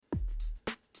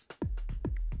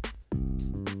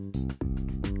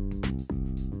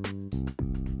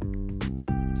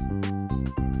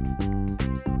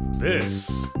This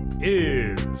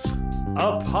is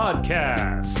a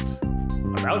podcast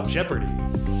about Jeopardy!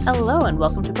 Hello and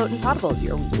welcome to Potent Potables,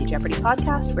 your weekly Jeopardy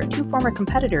podcast where two former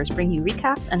competitors bring you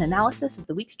recaps and analysis of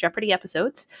the week's Jeopardy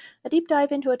episodes, a deep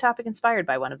dive into a topic inspired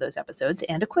by one of those episodes,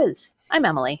 and a quiz. I'm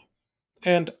Emily.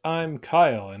 And I'm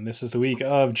Kyle, and this is the week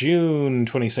of June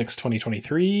 26,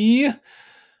 2023.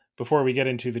 Before we get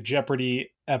into the Jeopardy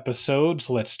episodes,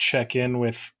 let's check in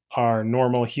with our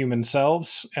normal human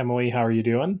selves. Emily, how are you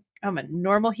doing? I'm a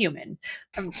normal human.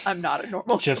 I'm not a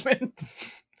normal human.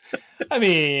 I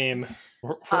mean,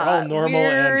 we're all normal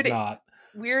and not.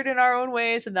 Weird in our own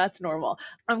ways, and that's normal.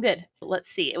 I'm good. Let's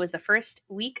see. It was the first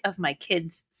week of my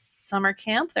kids' summer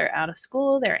camp. They're out of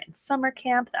school. They're in summer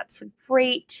camp. That's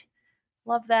great.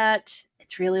 Love that.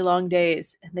 It's really long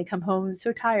days, and they come home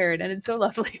so tired, and it's so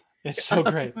lovely. It's so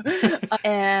great.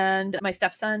 And my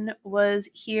stepson was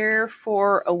here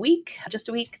for a week, just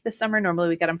a week this summer. Normally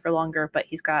we get him for longer, but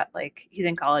he's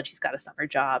in college. He's got a summer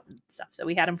job and stuff. So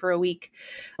we had him for a week.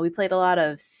 We played a lot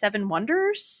of Seven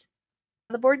Wonders,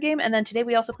 the board game. And then today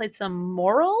we also played some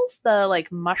Morals, the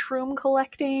mushroom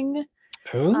collecting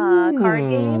card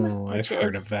game. I've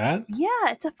heard of that. Yeah,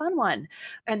 it's a fun one.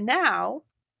 And now,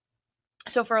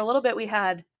 so for a little bit we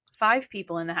had 5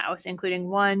 people in the house, including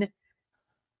one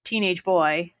teenage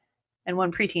boy and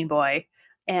one preteen boy,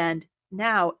 and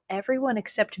now everyone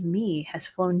except me has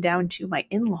flown down to my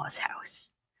in-laws'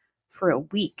 house for a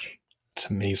week. It's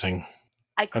amazing.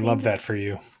 I love that for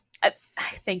you.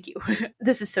 Thank you.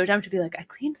 This is so dumb to be like, I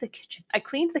cleaned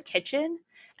the kitchen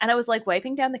and I was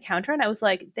wiping down the counter and I was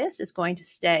like, this is going to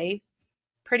stay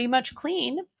pretty much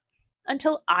clean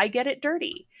until I get it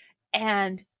dirty.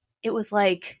 And it was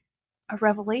like a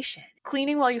revelation.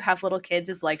 Cleaning while you have little kids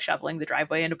is like shoveling the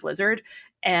driveway in a blizzard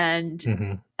and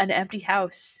an empty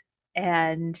house.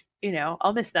 And,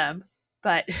 I'll miss them,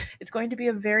 but it's going to be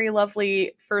a very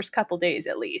lovely first couple days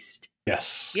at least.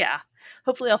 Yes. Yeah.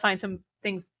 Hopefully I'll find some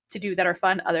things to do that are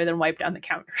fun other than wipe down the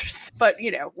counters. But,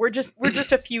 we're just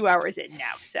a few hours in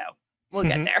now, so we'll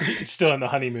get there. It's still in the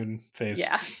honeymoon phase.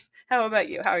 Yeah. How about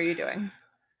you? How are you doing?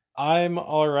 I'm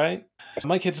all right.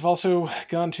 My kids have also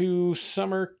gone to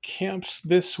summer camps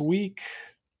this week.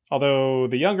 Although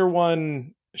the younger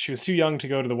one, she was too young to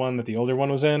go to the one that the older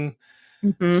one was in.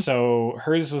 Mm-hmm. So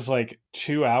hers was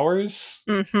 2 hours.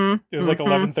 Mm-hmm. It was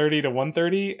 11:30 to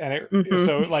 1:30. And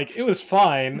so it was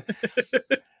fine.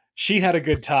 She had a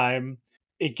good time.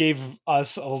 It gave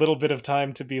us a little bit of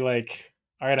time to be like,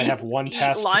 all right, I have one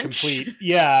task to complete.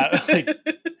 Yeah.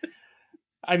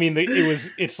 I mean,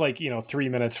 it's 3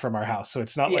 minutes from our house, so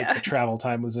it's not like the travel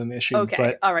time was an issue. Okay,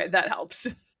 but, all right, that helps.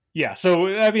 Yeah, so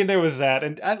I mean, there was that,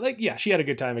 and she had a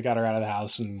good time. I got her out of the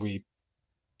house, and we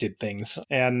did things.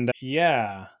 And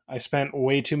I spent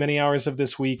way too many hours of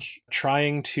this week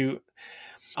trying to.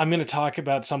 I'm going to talk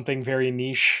about something very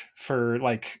niche for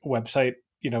website,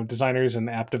 designers and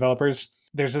app developers.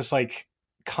 There's this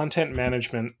content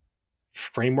management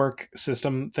framework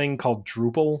system thing called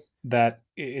Drupal that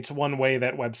it's one way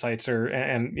that websites are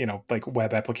and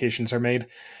web applications are made,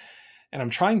 and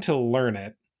I'm trying to learn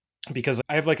it because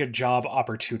I have a job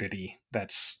opportunity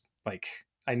that's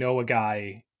I know a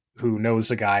guy who knows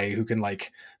a guy who can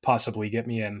possibly get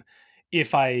me in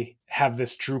if I have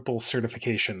this Drupal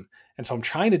certification. And so I'm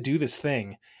trying to do this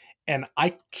thing and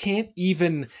I can't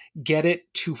even get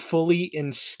it to fully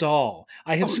install.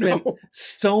 I have spent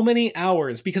so many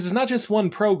hours because it's not just one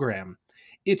program.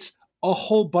 It's a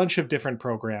whole bunch of different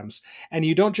programs. And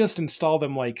you don't just install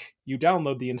them you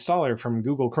download the installer from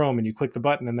Google Chrome and you click the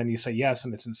button and then you say yes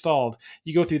and it's installed.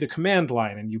 You go through the command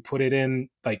line and you put it in,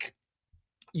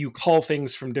 you call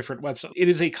things from different websites. It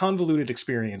is a convoluted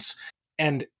experience.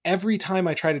 And every time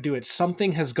I try to do it,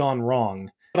 something has gone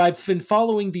wrong. But I've been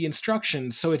following the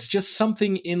instructions, so it's just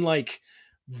something in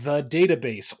the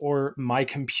database or my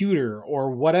computer or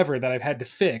whatever that I've had to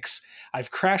fix.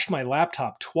 I've crashed my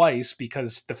laptop twice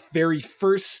because the very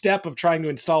first step of trying to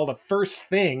install the first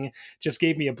thing just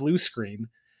gave me a blue screen.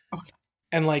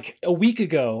 And a week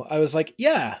ago, I was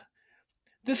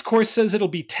this course says it'll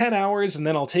be 10 hours and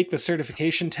then I'll take the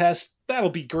certification test.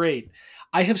 That'll be great.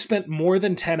 I have spent more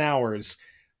than 10 hours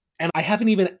and I haven't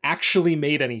even actually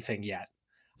made anything yet.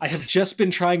 I have just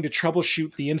been trying to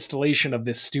troubleshoot the installation of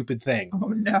this stupid thing. Oh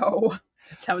no.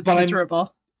 That sounds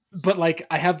miserable. But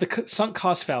I have the sunk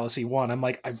cost fallacy. One,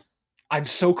 I'm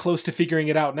so close to figuring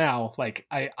it out now.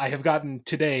 I have gotten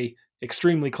today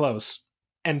extremely close.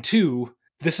 And 2,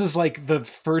 this is the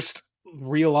first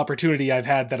real opportunity I've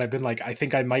had that I've been I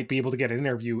think I might be able to get an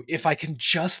interview if I can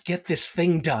just get this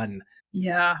thing done.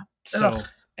 Yeah. So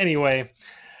anyway,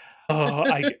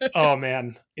 oh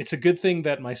man, it's a good thing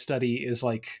that my study is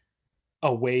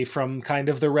away from kind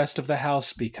of the rest of the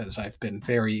house because I've been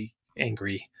very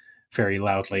angry very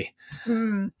loudly.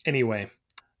 Mm. Anyway,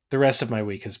 the rest of my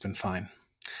week has been fine.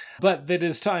 But it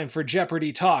is time for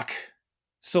Jeopardy talk.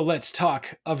 So let's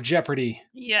talk of Jeopardy.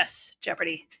 Yes,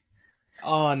 Jeopardy.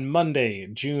 On Monday,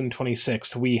 June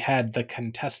 26th, we had the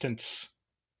contestants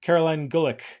Caroline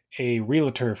Gulick, a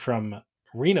realtor from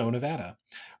Reno, Nevada,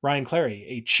 Ryan Clary,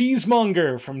 a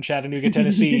cheesemonger from Chattanooga,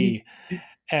 Tennessee,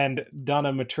 and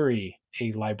Donna Maturi,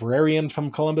 a librarian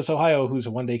from Columbus, Ohio, whose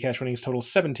one-day cash winnings total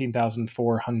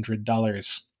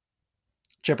 $17,400.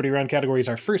 Jeopardy round categories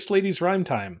are First Lady's Rhyme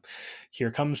Time,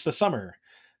 Here Comes the Summer,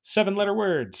 7-letter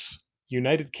words,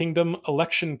 United Kingdom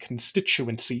election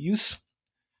constituencies,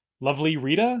 Lovely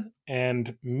Rita,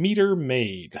 and Meter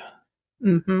Maid.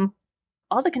 Mm-hmm.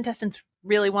 All the contestants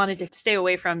really wanted to stay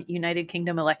away from United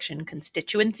Kingdom election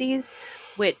constituencies,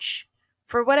 which,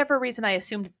 for whatever reason, I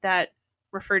assumed that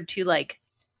referred to, like,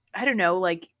 I don't know,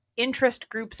 like interest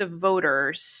groups of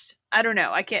voters. I don't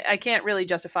know. I can't really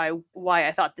justify why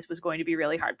I thought this was going to be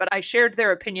really hard, but I shared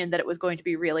their opinion that it was going to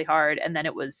be really hard, and then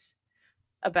it was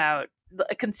about the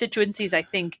constituencies. I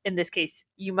think in this case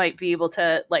you might be able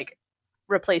to like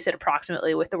replace it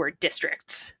approximately with the word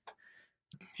districts.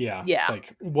 Yeah, Yeah.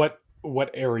 like what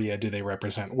area do they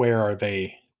represent? Where are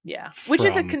they Yeah. Which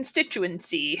is a from?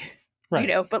 constituency, Right.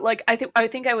 but like I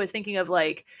think I was thinking of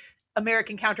like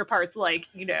American counterparts like,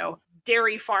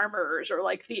 dairy farmers or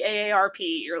like the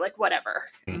AARP or like whatever.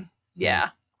 Mm-hmm. Yeah.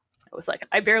 I was like,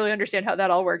 I barely understand how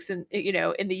that all works in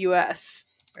the US.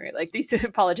 Right? Like these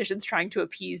politicians trying to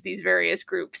appease these various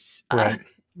groups, Right.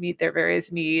 meet their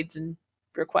various needs and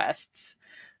requests.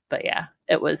 But yeah,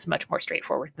 it was much more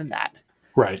straightforward than that.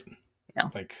 Right. You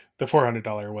know? Like the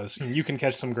 $400 was, you can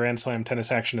catch some Grand Slam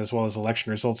tennis action as well as election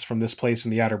results from this place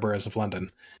in the outer boroughs of London.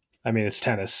 I mean, it's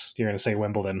tennis. You're going to say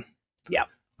Wimbledon. Yeah.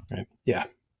 Right. Yeah.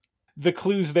 The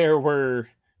clues there were,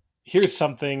 here's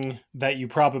something that you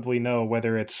probably know,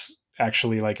 whether it's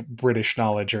actually like British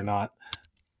knowledge or not.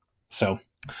 So,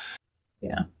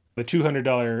 Yeah. the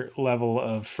 $200 level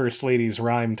of First Lady's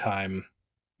Rhyme Time,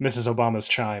 Mrs. Obama's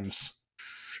Chimes.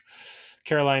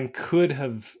 Caroline could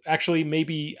have actually,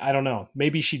 maybe, I don't know,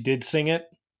 maybe she did sing it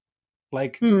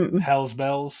like Mm. Hell's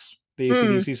Bells, the Mm.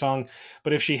 AC/DC song.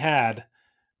 But if she had,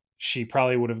 she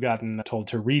probably would have gotten told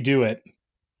to redo it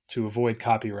to avoid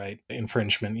copyright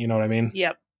infringement. You know what I mean?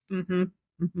 Yep. Mm-hmm.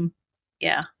 Mm-hmm.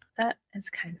 Yeah. That is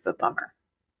kind of a bummer.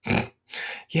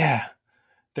 Yeah.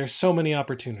 There's so many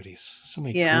opportunities, so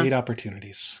many Yeah. great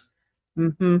opportunities.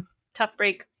 Mm-hmm. Tough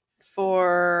break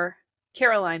for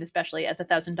Caroline, especially at the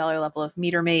 $1,000 level of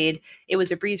Meter Maid. It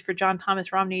was a breeze for John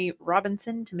Thomas Romney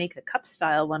Robinson to make the cup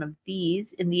style one of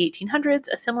these. In the 1800s,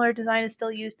 a similar design is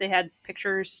still used. They had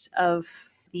pictures of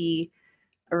the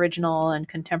original and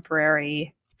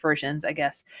contemporary versions, I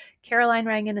guess. Caroline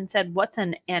rang in and said, "What's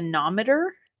an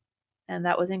anemometer?" And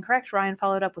that was incorrect. Ryan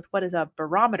followed up with, "What is a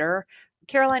barometer?"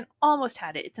 Caroline almost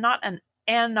had it. It's not an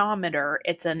anemometer,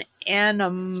 it's an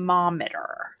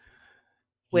anemometer,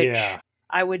 Yeah. which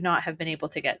I would not have been able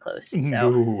to get close. So No. I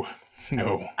was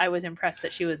No. I was impressed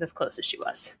that she was as close as she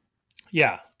was.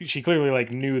 Yeah. She clearly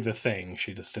like knew the thing.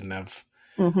 She just didn't have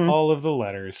Mm-hmm. all of the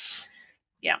letters.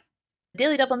 Yeah.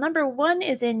 Daily Double number one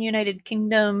is in United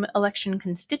Kingdom election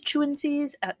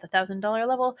constituencies at the $1,000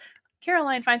 level.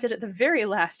 Caroline finds it at the very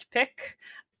last pick,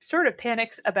 sort of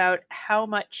panics about how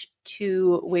much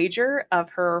to wager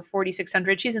of her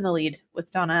 4,600. She's in the lead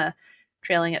with Donna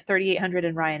trailing at 3,800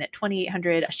 and Ryan at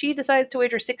 2,800. She decides to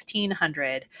wager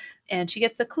 1,600, and she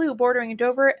gets the clue: bordering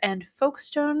Dover and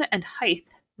Folkestone and Hythe.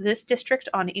 This district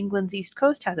on England's east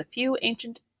coast has a few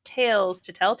ancient tales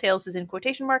to tell. Tales is in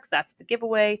quotation marks. That's the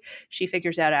giveaway. She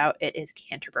figures that out. It is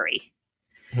Canterbury.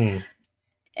 Hmm.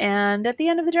 And at the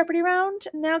end of the Jeopardy round,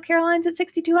 now Caroline's at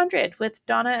 6,200 with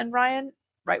Donna and Ryan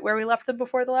right where we left them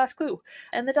before the last clue.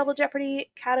 And the Double Jeopardy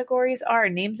categories are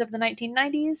names of the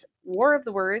 1990s, War of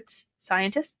the Words,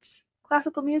 scientists,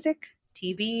 classical music,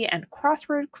 TV, and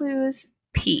crossword clues,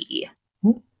 P.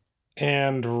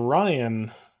 And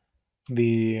Ryan,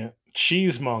 the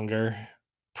cheesemonger,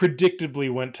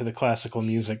 predictably went to the classical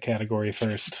music category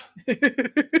first.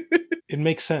 It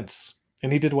makes sense.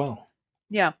 And he did well.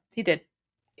 Yeah, he did.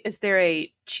 Is there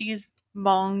a cheesemonging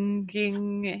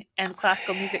and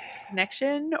classical music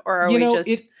connection, or are You we know,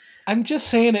 just? I'm just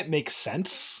saying it makes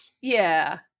sense.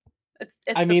 Yeah, it's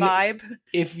I the mean, vibe,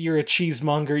 if you're a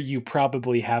cheesemonger, you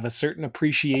probably have a certain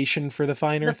appreciation for the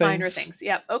finer the finer things. things.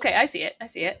 Yeah. Okay, I see it. I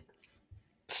see it.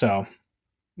 So,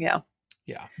 Yeah.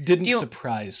 yeah, Do didn't you?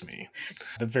 surprise me.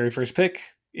 The very first pick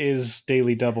is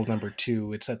Daily Double number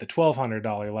 2. It's at the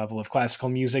 $1,200 level of classical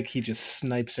music. He just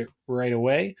snipes it right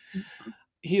away.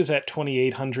 he is at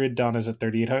 2,800. Donna's at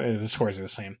 3,800. The scores are the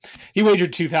same. He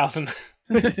wagered 2,000.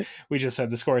 We just said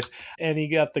the scores. And he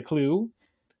got the clue.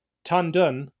 Tan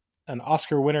Dun, an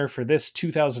Oscar winner for this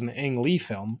 2000 Ang Lee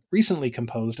film, recently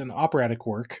composed an operatic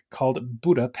work called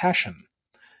Buddha Passion.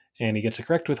 And he gets it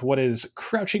correct with what is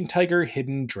Crouching Tiger,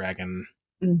 Hidden Dragon.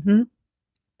 Mm-hmm.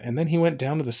 And then he went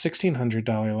down to the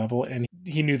 $1,600 level, and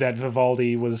he knew that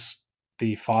Vivaldi was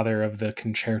the father of the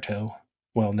concerto,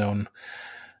 well known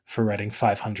for writing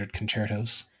 500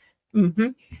 concertos. Mm-hmm.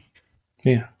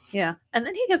 Yeah. Yeah. And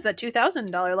then he gets that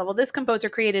 $2,000 level. This composer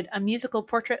created a musical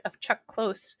portrait of Chuck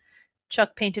Close.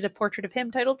 Chuck painted a portrait of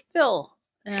him titled Phil.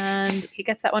 And he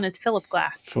gets that one as Philip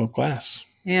Glass. Philip Glass.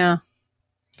 Yeah.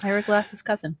 Ira Glass's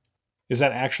cousin. Is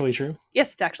that actually true?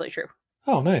 Yes, it's actually true.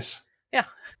 Oh, nice. Yeah.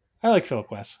 I like Philip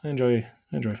Glass. I enjoy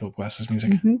Philip Glass's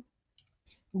music. Mm-hmm.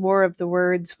 War of the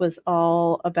Words was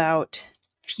all about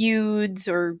feuds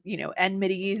or,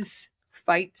 enmities,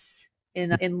 fights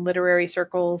in literary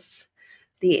circles.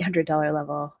 The $800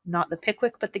 level, not the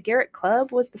Pickwick, but the Garrett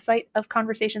Club, was the site of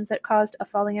conversations that caused a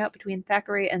falling out between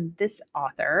Thackeray and this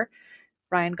author.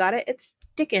 Ryan got it. It's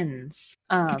Dickens.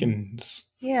 Dickens.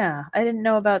 Yeah, I didn't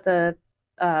know about the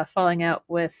falling out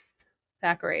with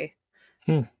Thackeray.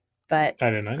 But I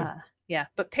didn't either. Yeah,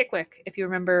 but Pickwick, if you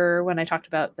remember when I talked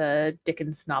about the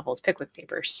Dickens novels, Pickwick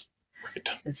Papers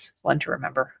is one to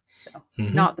remember. So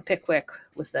not the Pickwick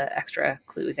with the extra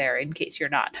clue there in case you're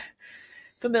not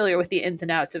familiar with the ins and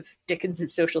outs of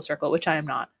Dickens' social circle, which I am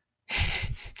not.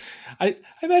 I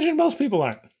imagine most people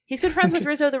aren't. He's good friends with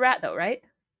Rizzo the Rat, though, right?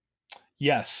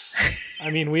 Yes.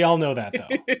 I mean, we all know that, though.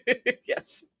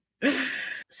 Yes.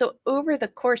 So over the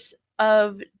course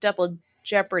of Double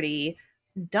Jeopardy,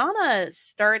 Donna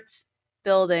starts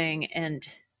building and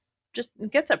just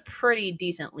gets a pretty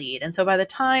decent lead. And so by the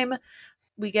time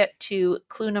we get to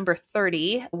clue number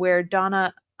 30, where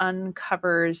Donna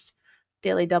uncovers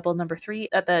Daily Double number 3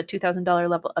 at the $2,000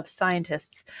 level of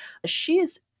scientists, she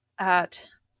is at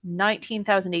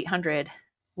 19,800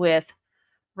 with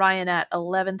Ryan at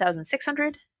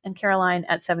 11,600 and Caroline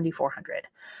at 7,400.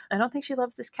 I don't think she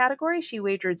loves this category. She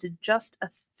wagered just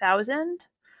 1,000.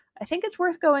 I think it's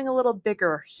worth going a little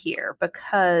bigger here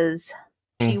because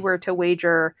she were to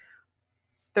wager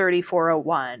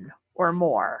 3,401 or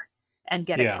more and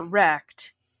get it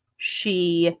correct,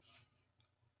 she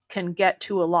can get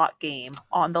to a lot game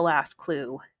on the last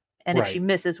clue. And if she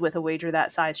misses with a wager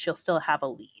that size, she'll still have a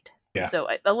lead. Yeah. So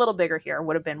a little bigger here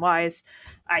would have been wise,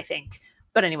 I think.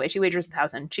 But anyway, she wagers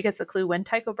 1,000. She gets the clue. When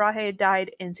Tycho Brahe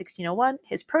died in 1601,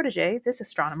 his protege, this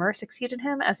astronomer, succeeded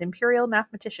him as imperial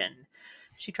mathematician.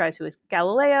 She tries who is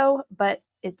Galileo, but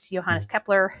it's Johannes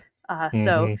Kepler.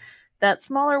 So that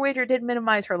smaller wager did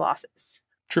minimize her losses.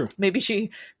 True. Maybe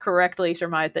she correctly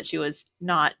surmised that she was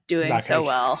not doing so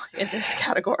well in this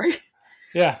category.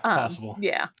 Yeah, possible.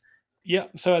 Yeah. Yeah,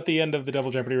 so at the end of the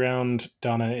Double Jeopardy round,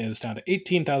 Donna is down to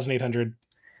 18,800.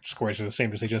 Scores are the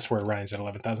same as they just were. Ryan's at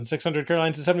 11,600,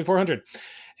 Caroline's at 7,400.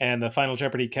 And the final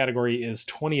Jeopardy category is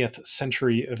 20th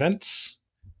century events.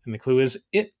 And the clue is,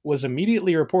 it was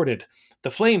immediately reported.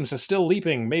 The flames are still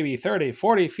leaping, maybe 30,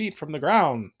 40 feet from the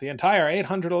ground. The entire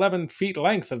 811 feet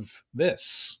length of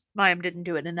this. Mayim didn't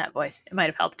do it in that voice. It might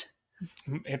have helped.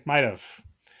 It might have.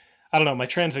 I don't know. My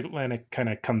transatlantic kind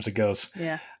of comes and goes.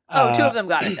 Yeah. Two of them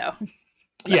got it, though.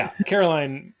 Yeah.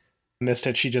 Caroline missed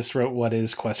it. She just wrote what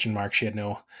is ? She had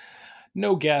no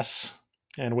guess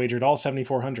and wagered all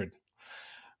 7,400.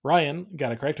 Ryan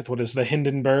got it correct with what is the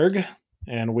Hindenburg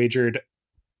and wagered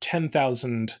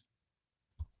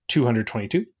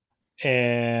 10,222.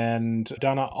 And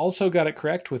Donna also got it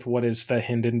correct with what is the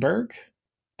Hindenburg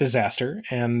disaster,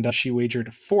 and she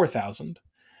wagered 4,000,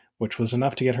 which was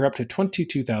enough to get her up to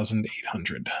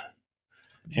 22,800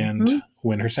 and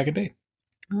win her second date.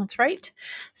 That's right.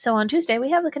 So on Tuesday,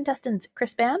 we have the contestants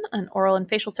Chris Bann, an oral and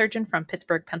facial surgeon from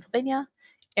Pittsburgh, Pennsylvania.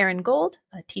 Aaron Gold,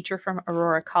 a teacher from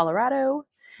Aurora, Colorado.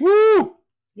 Woo!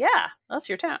 Yeah, that's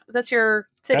your town. That's your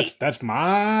city. That's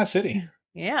my city.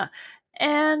 Yeah.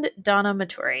 And Donna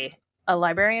Maturi, a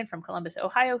librarian from Columbus,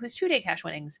 Ohio, whose 2-day cash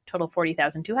winnings total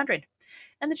 40,200.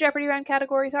 And the Jeopardy round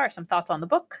categories are some thoughts on the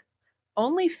book,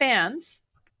 only fans,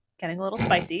 getting a little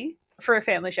spicy for a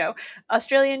family show,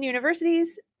 Australian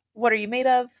universities, what are you made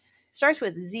of, starts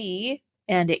with Z,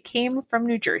 and it came from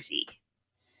New Jersey.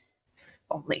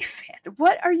 Only fans.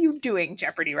 What are you doing,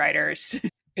 Jeopardy writers?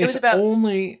 It's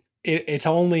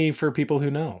only for people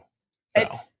who know.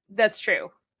 That's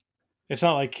true. It's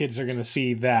not like kids are going to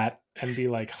see that and be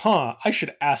like, I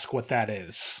should ask what that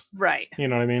is. Right. You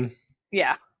know what I mean?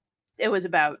 Yeah. It was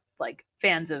about like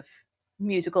fans of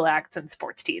musical acts and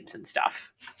sports teams and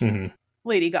stuff. Mm-hmm.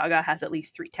 Lady Gaga has at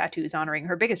least 3 tattoos honoring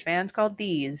her biggest fans called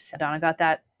these. Donna got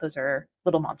that. Those are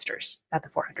little monsters at the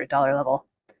 $400 level,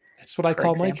 That's what I for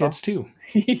call my kids example.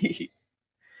 too.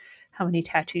 How many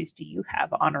tattoos do you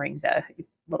have honoring the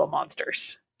little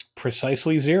monsters?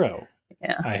 Precisely 0.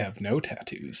 Yeah. I have no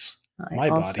tattoos. I My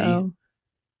body also.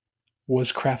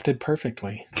 was crafted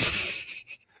perfectly.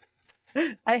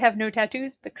 I have no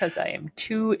tattoos because I am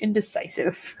too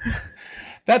indecisive.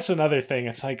 That's another thing.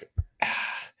 It's like,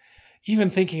 even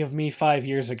thinking of me 5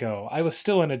 years ago, I was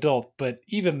still an adult, but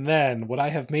even then, would I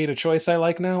have made a choice I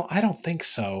like now? I don't think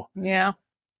so. Yeah.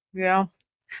 Yeah.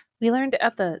 We learned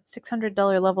at the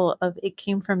 $600 level of It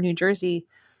Came from New Jersey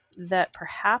that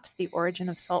perhaps the origin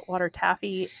of saltwater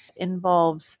taffy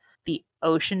involves the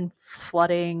ocean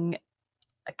flooding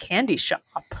a candy shop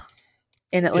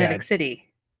in Yeah, Atlantic City.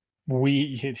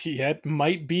 it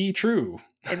might be true.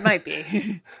 It might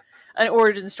be. An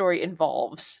origin story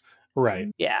involves. Right.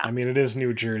 Yeah. I mean, it is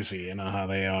New Jersey, you know how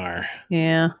they are.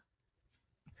 Yeah.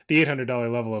 The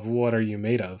 $800 level of What Are You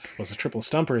Made Of was a triple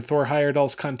stumper, Thor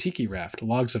Heyerdahl's Kon-Tiki raft,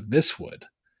 logs of this wood.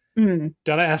 Mm.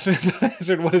 Donna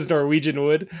answered, what is Norwegian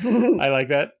wood? I like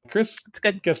that. Chris It's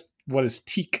good. guessed, what is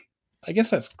teak? I guess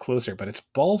that's closer, but it's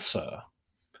balsa.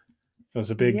 It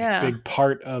was a Yeah. big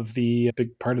part of the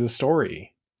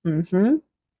story. Mm-hmm.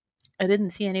 I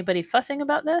didn't see anybody fussing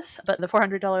about this, but the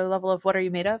 $400 level of What Are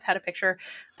You Made Of had a picture,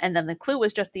 and then the clue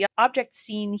was just the object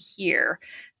seen here.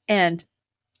 And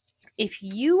if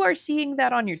you are seeing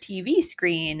that on your TV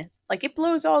screen, like it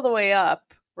blows all the way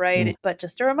up, right? Mm. But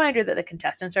just a reminder that the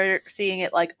contestants are seeing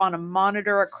it like on a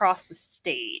monitor across the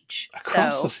stage.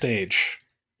 Across the So, stage.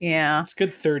 yeah. It's a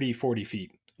good 30, 40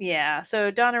 feet. Yeah. So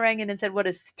Donna rang in and said, what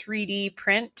is 3D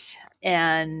print?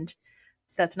 And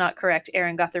that's not correct.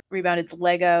 Aaron got the rebounded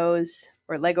Legos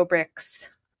or Lego bricks.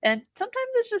 And sometimes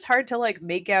it's just hard to like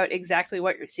make out exactly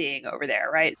what you're seeing over there,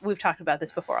 right? We've talked about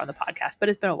this before on the podcast, but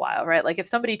it's been a while, right? Like if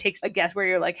somebody takes a guess where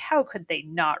you're like, how could they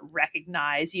not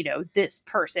recognize, this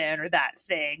person or that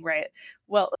thing, right?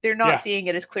 Well, they're not Yeah, seeing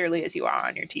it as clearly as you are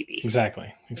on your TV. exactly.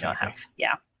 You don't Exactly. have,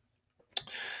 yeah.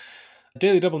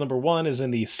 Daily Double number 1 is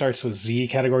in the Starts with Z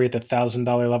category at the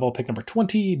 $1,000 level. Pick number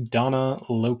 20. Donna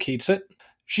locates it.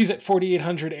 She's at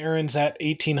 4,800. Aaron's at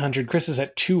 1,800. Chris is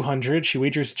at 200. She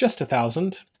wagers just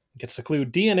 1,000. Gets the clue.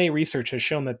 DNA research has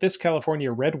shown that this California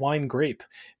red wine grape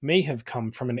may have come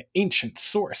from an ancient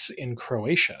source in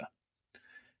Croatia.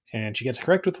 And she gets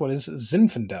correct with what is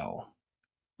Zinfandel.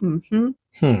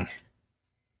 Mm-hmm.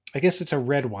 I guess it's a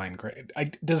red wine grape.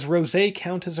 Does rosé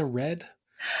count as a red?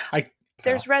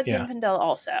 There's Red Yeah. Zinfandel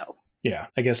also. Yeah,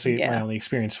 I guess my only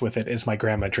experience with it is my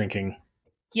grandma drinking.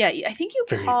 Yeah, I think you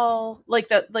Very, call like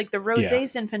the rosé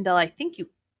Zinfandel. I think you.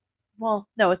 Well,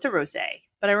 no, it's a rosé,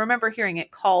 but I remember hearing it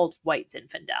called White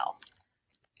Zinfandel.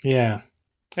 yeah.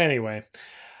 Anyway,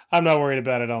 I'm not worried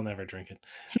about it. I'll never drink it.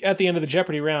 At the end of the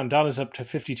Jeopardy round, Donna's up to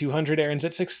 5,200. Aaron's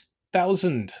at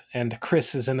 6,000, and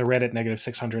Chris is in the red at negative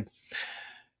 600.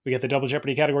 We get the double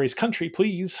Jeopardy categories: country,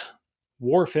 please,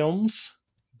 war films,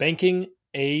 banking,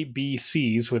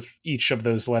 ABCs with each of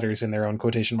those letters in their own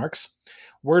quotation marks,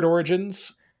 word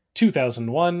origins,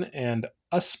 2001, and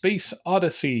A Space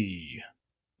Odyssey.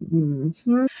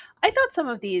 Mm-hmm. I thought some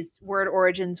of these word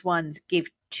origins ones gave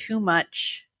too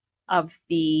much of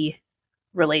the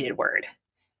related word.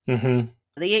 Mm-hmm.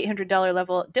 The $800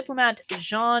 level, diplomat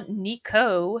Jean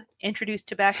Nicot introduced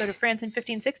tobacco to France in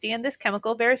 1560, and this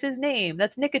chemical bears his name.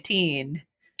 That's nicotine.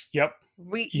 Yep.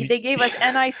 They gave us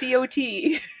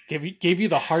NICOT. Gave you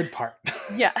the hard part.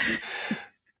 Yeah.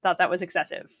 Thought that was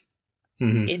excessive,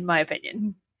 in my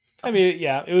opinion. I mean,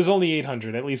 yeah, it was only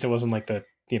 800. At least it wasn't like the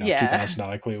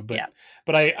 $2,000 clue.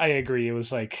 But I agree. It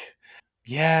was like,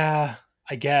 yeah,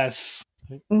 I guess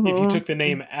if you took the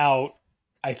name out,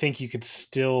 I think you could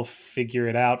still figure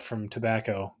it out from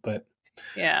tobacco. But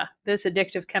yeah, this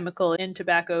addictive chemical in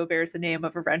tobacco bears the name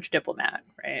of a French diplomat.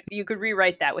 Right? You could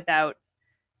rewrite that without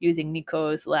using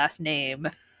Nico's last name.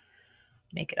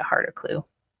 Make it a harder clue.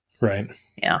 Right.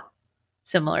 Yeah.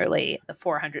 Similarly, the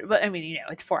 400, but I mean,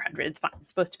 it's 400. It's fine. It's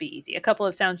supposed to be easy. A couple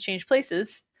of sounds change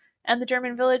places, and the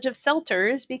German village of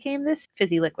Selters became this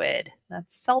fizzy liquid.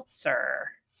 That's seltzer.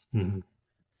 Mm-hmm.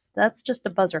 That's just a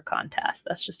buzzer contest.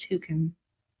 That's just who can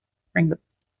ring the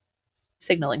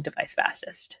signaling device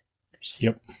fastest.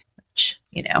 Yep. Which,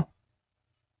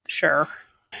 sure.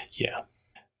 Yeah.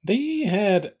 They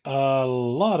had a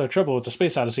lot of trouble with the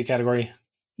Space Odyssey category.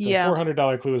 The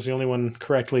 $400 clue was the only one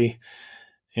correctly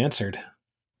answered.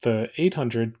 The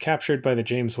 800, captured by the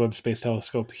James Webb Space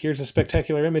Telescope. Here's a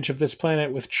spectacular image of this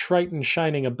planet with Triton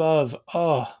shining above.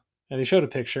 Oh, and they showed a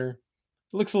picture.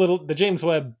 It looks the James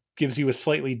Webb gives you a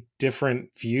slightly different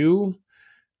view.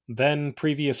 than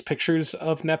previous pictures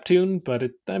of Neptune, but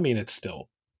it's still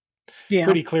Yeah.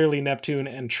 pretty clearly Neptune,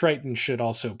 and Triton should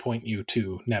also point you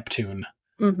to Neptune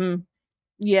Mm-hmm.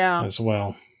 Yeah. as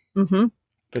well. Mm-hmm.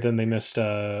 But then they missed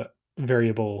a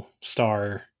variable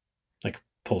star, like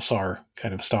pulsar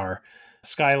kind of star.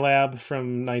 Skylab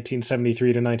from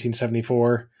 1973 to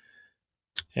 1974,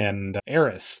 and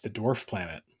Eris, the dwarf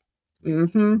planet,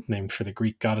 Mm-hmm. named for the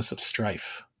Greek goddess of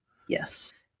strife.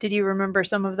 Yes. Did you remember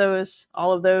some of those?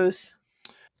 All of those?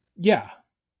 Yeah,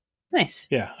 Nice.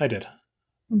 yeah, I did.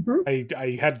 Mm-hmm.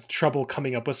 I had trouble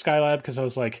coming up with Skylab because I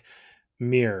was like,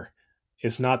 Mir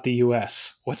is not the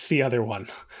US. What's the other one?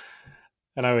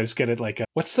 And I always get it like,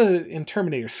 what's the in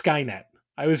Terminator? Skynet.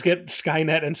 I always get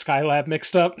Skynet and Skylab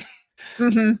mixed up.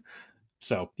 Mm-hmm.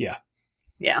 So, yeah.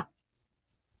 Yeah.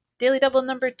 Daily Double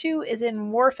number 2 is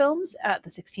in War Films at the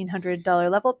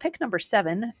 $1,600 level. Pick number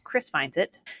 7. Chris finds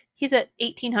it. He's at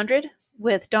 1,800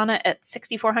 with Donna at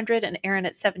 6,400 and Aaron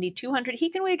at 7,200. He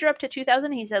can wager up to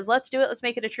 2,000. He says, let's do it. Let's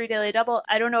make it a true daily double.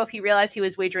 I don't know if he realized he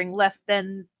was wagering less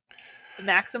than the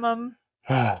maximum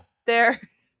there.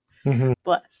 Mm-hmm.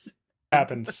 Bless.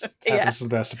 Happens. Yeah. Happens to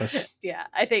the best of us. Yeah,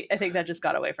 I think that just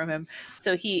got away from him.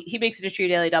 So he makes it a true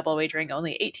daily double, wagering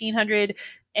only 1,800,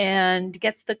 and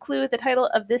gets the clue. The title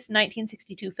of this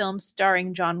 1962 film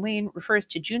starring John Wayne refers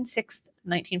to June 6th,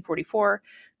 1944,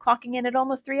 clocking in at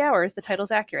almost 3 hours. The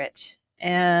title's accurate,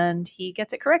 and he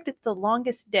gets it correct. It's The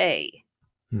Longest Day.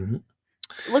 Mm-hmm.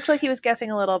 It looked like he was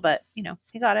guessing a little, but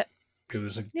he got it. It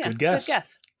was a Yeah, good guess. Good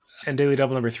guess. And Daily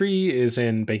Double number 3 is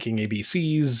in Banking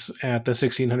ABCs at the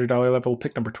 $1,600 level.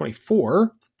 Pick number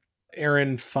 24.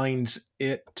 Erin finds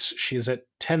it. She is at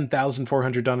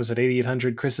 10,400. Donna's at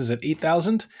 8,800. Chris is at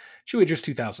 8,000. She wagers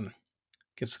 2,000.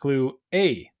 Gets the clue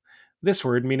A. This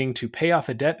word, meaning to pay off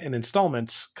a debt in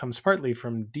installments, comes partly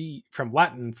from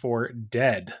Latin for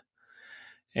dead.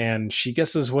 And she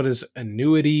guesses what is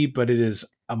annuity, but it is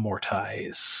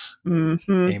amortize.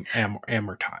 Mm-hmm.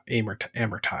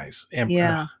 Amortize.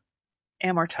 Yeah.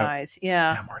 Amortize.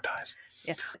 Yeah. Amortize.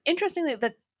 Yeah. Interestingly,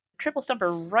 the triple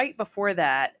stumper right before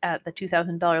that at the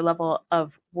 $2,000 level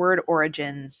of word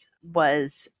origins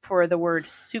was for the word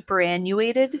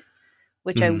superannuated,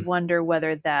 which I wonder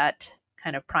whether that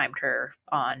kind of primed her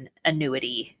on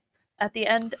annuity. At the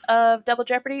end of Double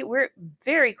Jeopardy, we're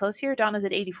very close here. Donna's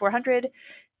at 8,400.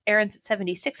 Aaron's at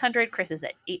 7,600, Chris is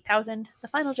at 8,000. The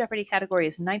final Jeopardy category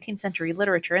is 19th century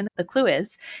literature, and the clue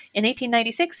is, in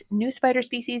 1896, new spider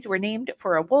species were named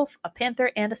for a wolf, a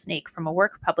panther, and a snake from a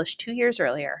work published 2 years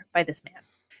earlier by this man.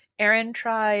 Aaron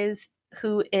tries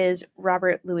who is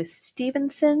Robert Louis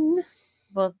Stevenson.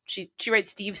 Well, she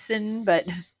writes Stevenson, but,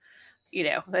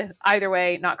 either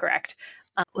way, not correct.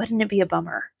 Wouldn't it be a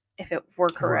bummer if it were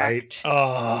correct?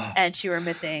 Right. And she were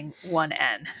missing one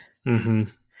N. Mm-hmm.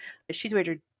 She's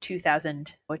wagered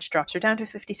 2,000, which drops her down to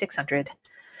 5,600.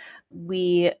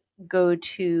 We go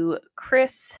to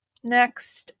Chris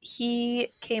next.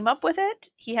 He came up with it.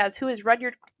 He has who is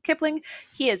Rudyard Kipling.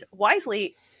 He has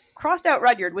wisely crossed out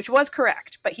Rudyard, which was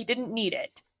correct, but he didn't need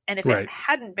it. And if it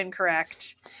hadn't been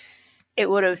correct, it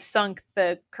would have sunk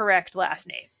the correct last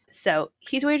name. So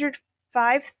he's wagered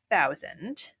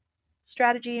 5,000.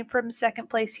 Strategy from second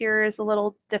place here is a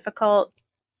little difficult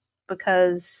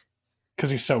because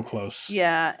you're so close.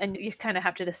 Yeah, and you kind of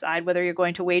have to decide whether you're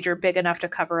going to wager big enough to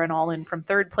cover an all-in from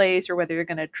third place or whether you're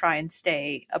going to try and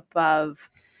stay above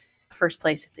first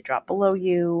place if they drop below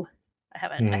you. I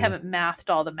haven't mathed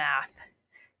all the math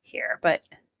here, but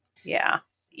yeah.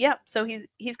 So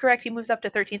he's correct. He moves up to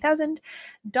 13,000.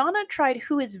 Donna tried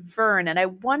Who is Vern, and I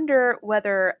wonder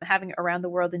whether having Around the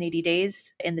World in 80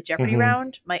 Days in the Jeopardy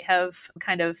round might have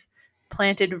kind of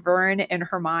planted Vern in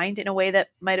her mind in a way that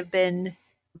might have been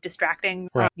distracting.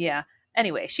 Right. Yeah.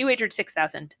 Anyway, she wagered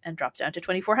 6,000 and drops down to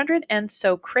 2,400. And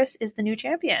so Chris is the new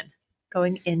champion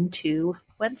going into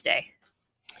Wednesday.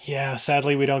 Yeah,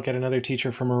 sadly, we don't get another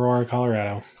teacher from Aurora,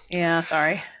 Colorado. Yeah,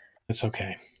 sorry. It's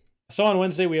okay. So on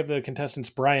Wednesday, we have the contestants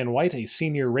Brian White, a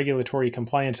senior regulatory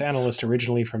compliance analyst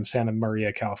originally from Santa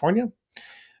Maria, California,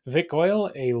 Vic Goyle,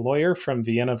 a lawyer from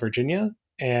Vienna, Virginia,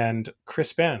 and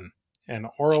Chris Ben, an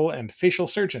oral and facial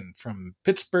surgeon from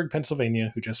Pittsburgh,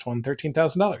 Pennsylvania, who just won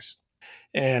 $13,000.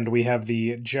 And we have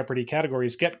the Jeopardy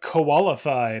categories Get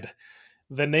Qualified,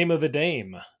 The Name of the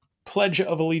Dame, Pledge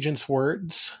of Allegiance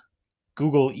Words,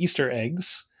 Google Easter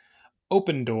Eggs,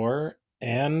 Open Door,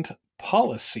 and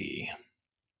Policy.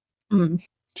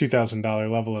 $2,000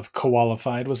 level of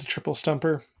Qualified was a triple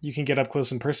stumper. You can get up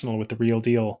close and personal with the real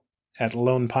deal at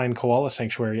Lone Pine Koala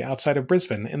Sanctuary outside of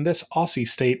Brisbane in this Aussie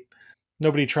state.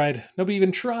 Nobody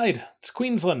even tried. It's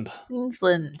Queensland.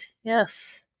 Queensland,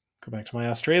 yes. Go back to my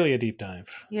Australia deep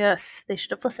dive. Yes, they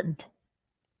should have listened.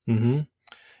 Mm-hmm.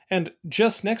 And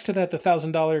just next to that, the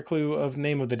 $1,000 clue of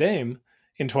Name of the Dame.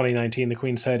 In 2019, the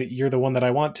Queen said, "You're the one that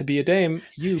I want to be a dame,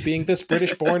 you being this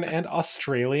British born and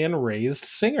Australian raised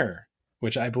singer,"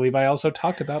 which I believe I also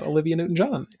talked about Olivia Newton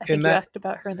John I in think you that. asked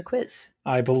about her in the quiz.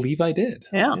 I believe I did.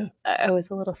 Yeah. Yeah. I was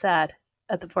a little sad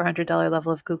at the $400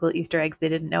 level of Google Easter eggs. They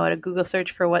didn't know how to Google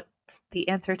search for what the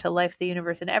answer to life, the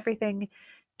universe, and everything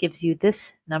gives you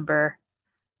this number.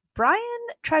 Brian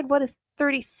tried what is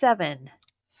 37.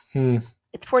 Hmm.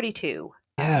 It's 42.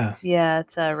 Yeah. Yeah,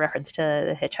 it's a reference to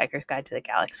The Hitchhiker's Guide to the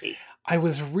Galaxy. I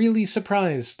was really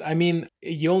surprised. I mean,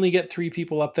 you only get 3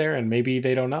 people up there and maybe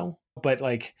they don't know, but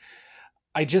like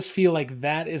I just feel like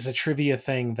that is a trivia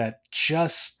thing that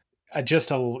just a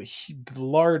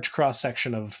large cross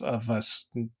section of us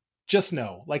just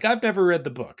know. Like I've never read the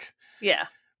book, Yeah,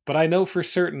 but I know for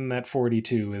certain that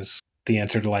 42 is the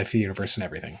answer to life, the universe, and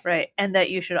everything. right. And that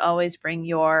you should always bring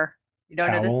your, you don't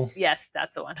know this? Towel. Yes,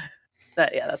 that's the one.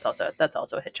 That's also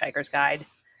a Hitchhiker's Guide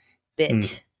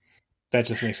bit. That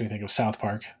just makes me think of South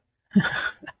Park. I'm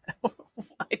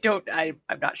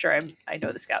not sure I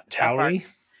know the South Park. Towley?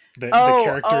 The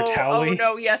character Towley? Oh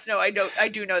no, yes, no, I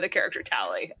do know the character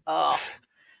Towley. Oh.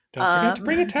 Don't forget to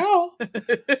bring a towel.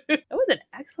 It was an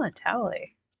excellent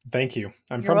Towley. Thank you.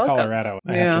 I'm You're from welcome. Colorado.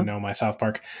 I have to know my South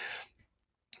Park.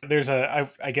 There's I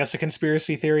guess a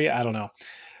conspiracy theory. I don't know.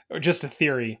 Or just a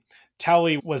theory.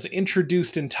 Towley was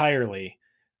introduced entirely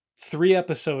 3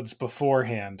 episodes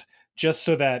beforehand just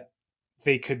so that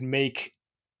they could make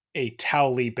a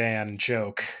Towley band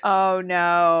joke. Oh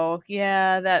no.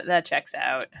 Yeah, that checks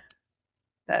out.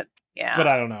 Yeah. But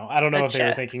I don't know. I don't know if they were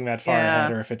checks. thinking that far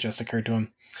ahead or if it just occurred to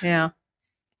him. Yeah.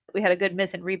 We had a good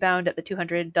miss and rebound at the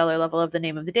 $200 level of The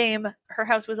Name of the Dame. Her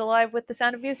house was alive with the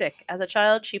sound of music. As a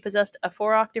child, she possessed a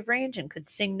 4-octave range and could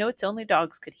sing notes only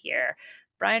dogs could hear.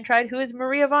 Brian tried Who is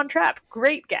Maria von Trapp?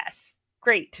 Great guess.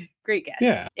 Great guess.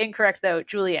 Yeah. Incorrect, though.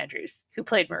 Julie Andrews, who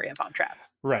played Maria von Trapp.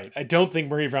 Right. I don't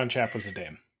think Marie von Trapp was a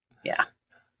dame. Yeah.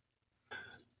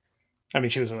 I mean,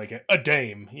 she was like a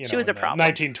dame, she was a problem.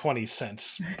 1920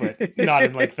 sense, but not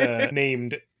in like the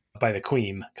named by the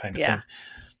Queen kind of thing.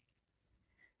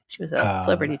 She was a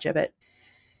Liberty gibbet.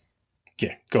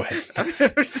 Yeah, go ahead. I'm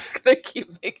just going to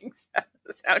keep making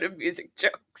the sound of music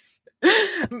jokes.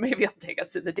 Maybe I'll take us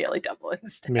to the Daily Double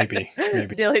instead. Maybe.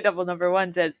 Daily Double number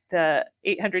 1's at the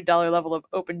 $800 level of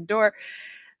Open Door.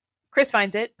 Chris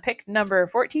finds it. Pick number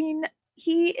 14.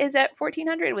 He is at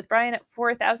 1,400 with Brian at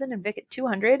 4,000 and Vic at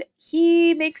 200.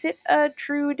 He makes it a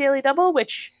true Daily Double,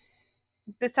 which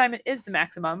this time it is the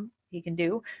maximum he can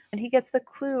do. And he gets the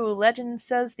clue. Legend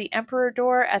says the Emperor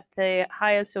door at the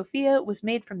Hagia Sophia was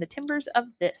made from the timbers of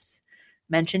this,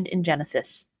 mentioned in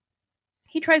Genesis.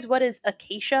 He tries what is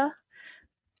acacia.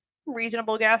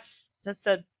 Reasonable guess. That's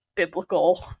a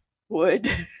biblical wood.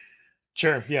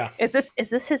 Sure, yeah. Is this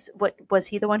his, what, was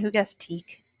he the one who guessed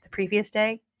teak the previous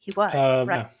day? He was,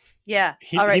 right? Yeah.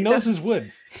 He knows his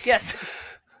wood.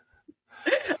 Yes.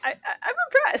 I'm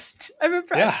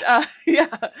impressed. Yeah.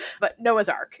 But Noah's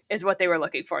Ark is what they were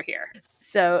looking for here.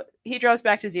 So he draws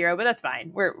back to 0, but that's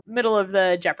fine. We're middle of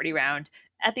the Jeopardy round.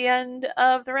 At the end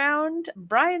of the round,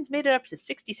 Brian's made it up to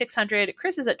 6,600.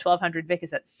 Chris is at 1,200. Vic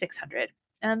is at 600.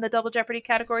 And the double Jeopardy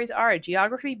categories are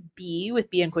Geography B with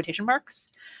B in quotation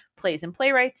marks, Plays and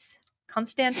Playwrights,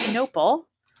 Constantinople,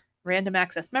 Random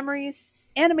Access Memories,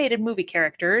 Animated Movie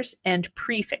Characters, and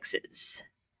Prefixes.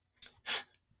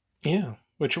 Yeah,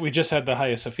 which we just had the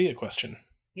Hagia Sophia question.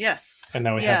 Yes. And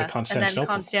now we have the Constantinople. And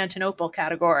then Constantinople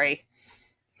category.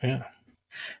 Yeah.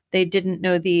 They didn't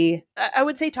know I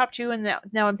would say top 2, and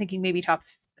now I'm thinking maybe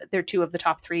they're 2 of the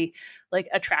top 3 like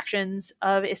attractions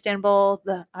of Istanbul,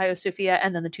 the Hagia Sophia,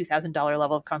 and then the $2,000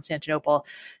 level of Constantinople.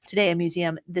 Today, a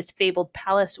museum. This fabled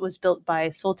palace was built by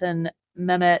Sultan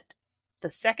Mehmet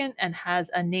II and has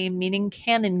a name meaning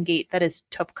cannon gate, that is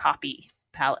Topkapi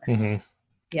Palace. Mm-hmm.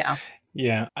 Yeah.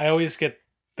 Yeah. I always get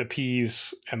the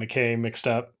P's and the K mixed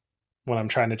up when I'm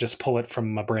trying to just pull it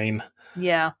from my brain.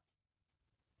 Yeah.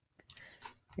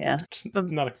 Yeah. It's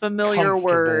not a familiar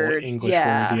word. English word,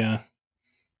 yeah.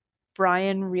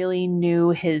 Brian really knew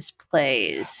his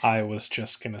plays. I was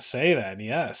just going to say that,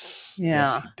 yes. Yeah.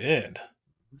 Yes, he did.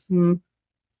 Mm-hmm.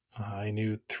 I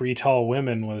knew Three Tall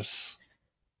Women was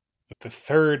the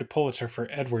 3rd Pulitzer for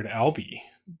Edward Albee.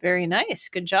 Very nice.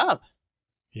 Good job.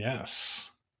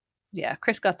 Yes. Yeah,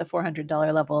 Chris got the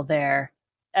 $400 level there.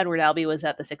 Edward Albee was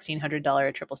at the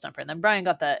 $1,600 triple stumper. And then Brian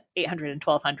got the $800 and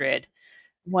 $1,200.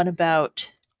 One about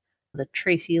the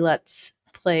Tracy Letts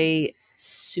play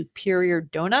Superior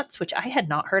Donuts, which I had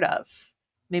not heard of.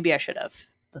 Maybe I should have.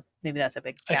 Maybe that's a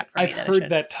big gap for me. I've heard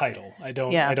that title. I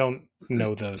don't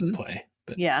know the play.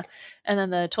 But Yeah. And then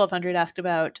the 1200 asked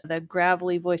about the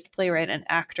gravelly voiced playwright and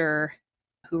actor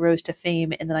who rose to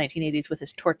fame in the 1980s with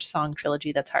his Torch Song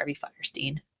trilogy. That's Harvey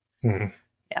Firestein. mhm.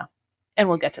 Yeah. And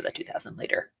we'll get to the 2000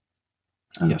 later.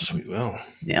 Yes, we will.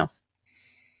 Yeah.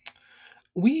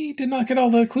 We did not get all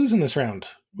the clues in this round,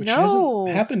 which hasn't No.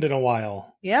 happened in a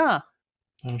while. Yeah.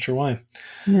 I'm not sure why.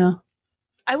 Yeah.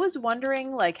 I was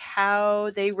wondering like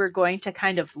how they were going to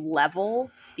kind of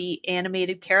level the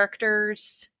animated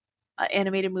characters,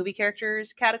 animated movie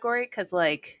characters category, because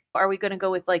like, are we going to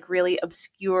go with like really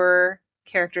obscure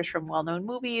characters from well-known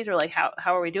movies, or like how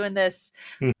are we doing this?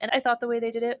 Hmm. And I thought the way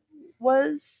they did it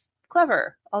was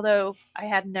clever, although I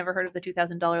had never heard of the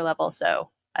 $2,000 level, so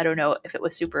I don't know if it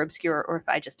was super obscure or if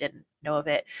I just didn't know of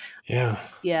it. Yeah.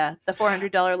 Yeah, the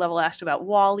 $400 level asked about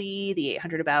Wall-E, the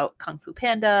 800 about Kung Fu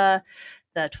Panda,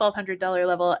 the $1,200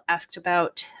 level asked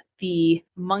about the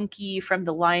monkey from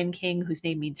The Lion King, whose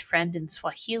name means friend in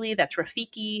Swahili. That's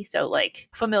Rafiki. So, like,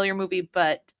 familiar movie,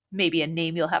 but maybe a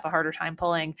name you'll have a harder time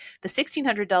pulling. The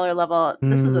 $1,600 level,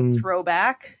 this is a Mm,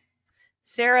 throwback.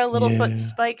 Sarah, Littlefoot, yeah.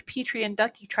 Spike, Petrie, and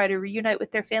Ducky try to reunite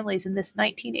with their families in this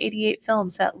 1988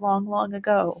 film set long, long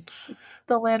ago. It's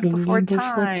The Land The Before Land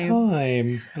Before Time.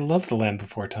 Time. I love The Land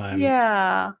Before Time.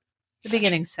 Yeah. The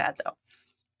beginning's sad, though.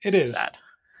 It is. Sad.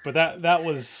 But that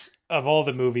was, of all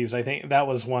the movies, I think that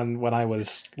was one when I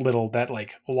was little that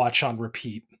like watch on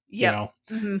repeat. You Yep. know,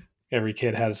 Mm-hmm. every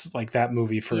kid has like that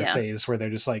movie for a Yeah. phase where they're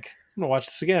just like, I'm gonna watch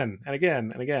this again and again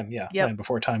and again. Yeah, Yep. Land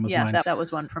Before Time was Yeah, mine. that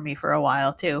was one for me for a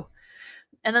while too.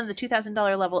 And then the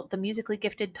 $2,000 level, the musically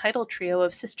gifted title trio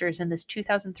of sisters in this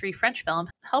 2003 French film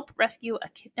help rescue a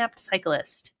kidnapped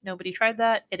cyclist. Nobody tried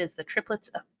that. It is the triplets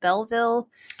of Belleville,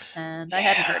 and I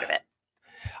hadn't heard of it.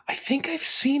 I think I've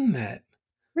seen that.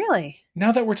 Really?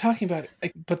 Now that we're talking about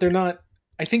it, but they're not.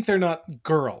 I think they're not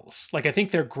girls. Like I think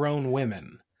they're grown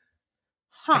women.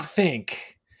 I Huh.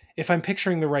 think if I'm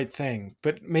picturing the right thing,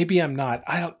 but maybe I'm not.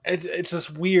 I don't. It's this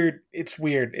weird. It's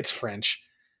weird. It's French.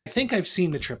 I think I've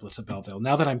seen the triplets of Belleville.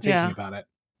 Now that I'm thinking Yeah. about it,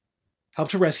 help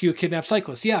to rescue a kidnapped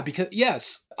cyclist. Yeah, because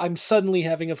yes, I'm suddenly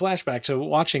having a flashback to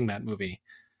watching that movie,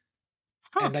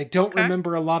 Huh. and I don't Okay.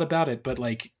 remember a lot about it, but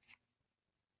like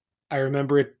I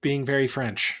remember it being very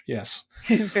French. Yes,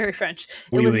 Very French.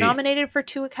 It oui, was oui. nominated for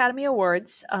 2 Academy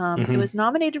Awards. It Mm-hmm. was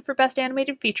nominated for Best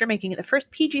Animated Feature, making it the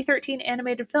first PG-13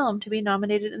 animated film to be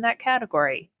nominated in that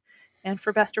category, and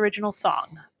for Best Original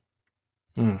Song.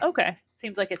 Mm. Okay.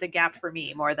 Seems like it's a gap for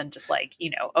me more than just like,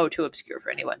 oh, too obscure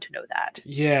for anyone to know that.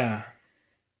 Yeah.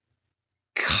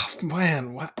 God,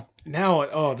 man, what now?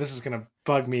 Oh, this is gonna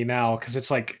bug me now because it's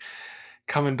like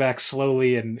coming back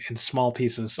slowly in small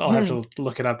pieces. I'll have to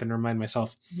look it up and remind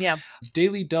myself. Yeah.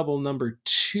 Daily Double number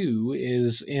 2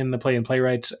 is in the Play and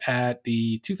Playwrights at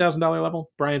the $2,000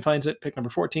 level. Brian finds it, pick number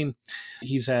 14.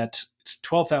 He's at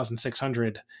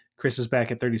 12,600. Chris is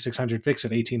back at 3,600. Vic's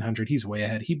at 1,800. He's way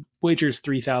ahead. He wagers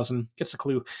 3,000. Gets a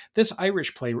clue. This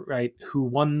Irish playwright who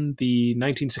won the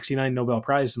 1969 Nobel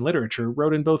Prize in Literature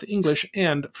wrote in both English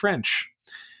and French.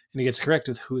 And he gets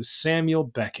corrected, who is Samuel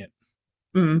Beckett.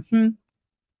 Mm-hmm.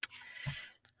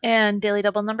 And Daily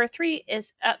Double number 3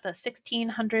 is at the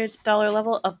 $1,600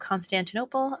 level of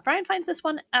Constantinople. Brian finds this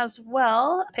one as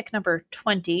well. Pick number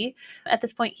 20. At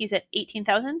this point, he's at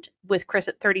 18,000, with Chris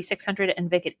at 3,600 and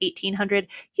Vic at 1,800.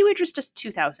 He wagers just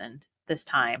 2,000 this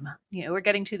time. We're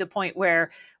getting to the point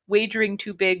where wagering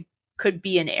too big could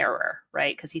be an error,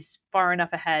 right? Because he's far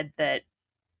enough ahead that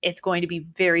it's going to be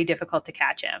very difficult to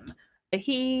catch him.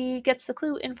 He gets the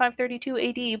clue in 532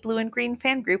 AD. Blue and green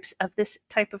fan groups of this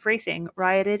type of racing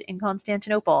rioted in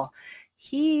Constantinople.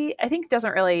 He, I think,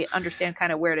 doesn't really understand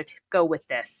kind of where to go with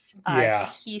this. Yeah.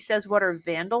 He says, what are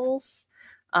vandals?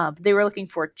 They were looking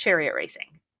for chariot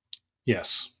racing.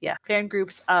 Yes. Yeah, fan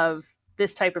groups of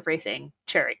this type of racing,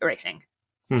 chariot racing.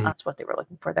 Mm-hmm. That's what they were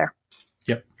looking for there.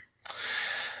 Yep.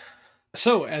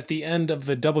 So at the end of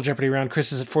the Double Jeopardy round,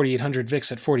 Chris is at 4,800,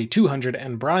 Vic's at 4,200,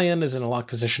 and Brian is in a lock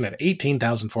position at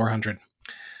 18,400.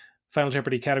 Final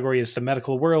Jeopardy category is the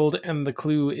medical world, and the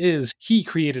clue is he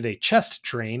created a chest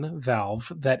drain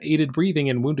valve that aided breathing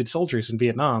in wounded soldiers in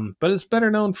Vietnam, but is better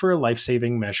known for a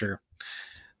life-saving measure.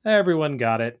 Everyone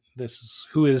got it. This is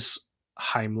who is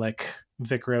Heimlich.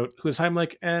 Vic wrote, who is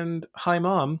Heimlich, and Hi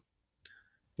Mom,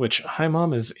 which Hi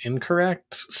Mom is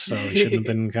incorrect, so it shouldn't have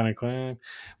been kind of clear.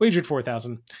 Wagered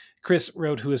 4,000. Chris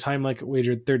wrote, who is Heimlich,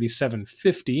 wagered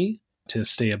 3,750 to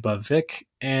stay above Vic,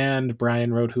 and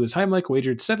Brian wrote, who is Heimlich,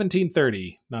 wagered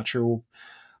 1,730. Not sure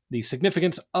the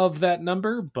significance of that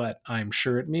number, but I'm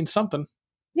sure it means something.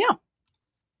 Yeah.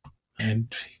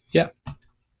 And yeah.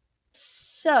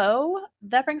 So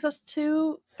that brings us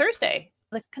to Thursday.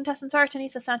 The contestants are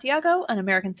Tanisa Santiago, an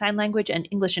American Sign Language and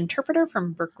English interpreter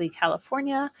from Berkeley,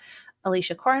 California,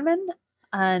 Alicia Kornman,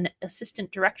 an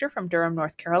assistant director from Durham,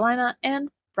 North Carolina, and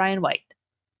Brian White,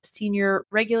 senior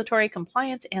regulatory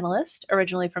compliance analyst,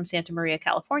 originally from Santa Maria,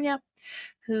 California,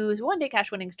 whose one-day cash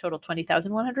winnings totaled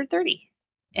 20,130.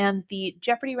 And the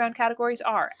Jeopardy round categories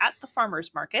are At the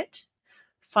Farmer's Market,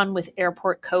 Fun with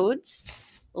Airport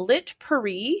Codes, Lit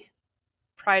Paris,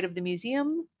 Pride of the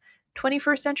Museum,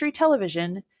 21st Century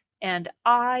Television, and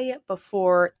I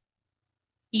before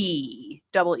E,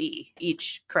 double E.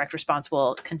 Each correct response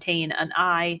will contain an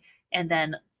I and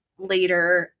then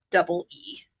later double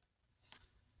E.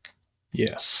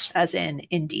 Yes. As in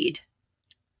indeed.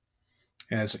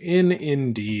 As in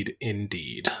indeed,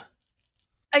 indeed.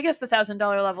 I guess the $1,000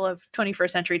 level of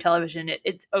 21st Century Television,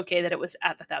 it's okay that it was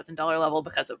at the $1,000 level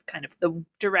because of kind of the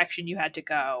direction you had to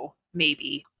go,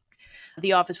 maybe.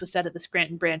 The office was set at the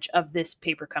Scranton branch of this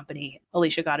paper company.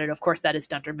 Alicia got it. Of course, that is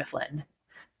Dunder Mifflin.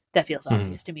 That feels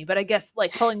obvious to me. But I guess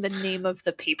like pulling the name of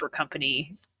the paper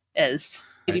company is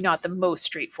maybe not the most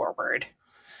straightforward.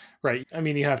 Right. I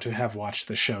mean, you have to have watched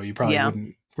the show. You probably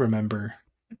wouldn't remember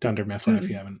Dunder Mifflin if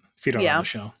you don't know the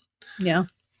show. Yeah.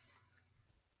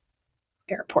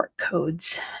 Airport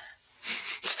codes.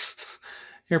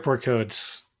 Airport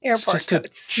codes. Airport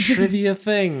codes. A trivia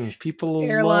thing. People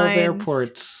love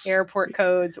airports. Airport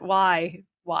codes. Why?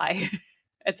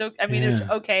 It's okay. I mean, it's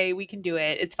okay. We can do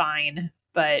it. It's fine.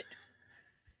 But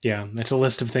yeah, it's a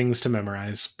list of things to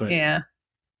memorize. But yeah.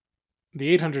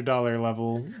 The $800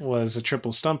 level was a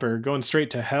triple stumper, going straight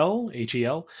to hell,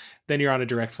 H-E-L. Then you're on a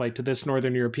direct flight to this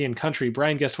Northern European country.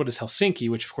 Brian guessed what is Helsinki,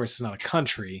 which of course is not a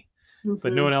country.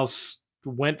 But no one else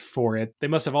went for it. They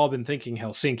must have all been thinking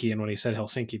Helsinki, and when he said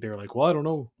Helsinki, they were like, well, I don't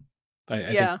know.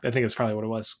 I think that's probably what it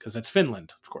was, because that's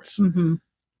Finland, of course. Mm-hmm.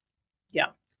 Yeah.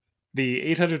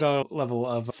 The $800 level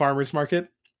of Farmer's Market,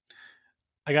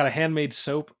 I got a handmade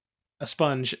soap, a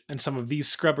sponge, and some of these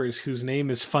scrubbers whose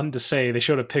name is fun to say. They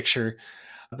showed a picture.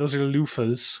 Those are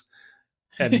loofahs.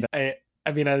 And I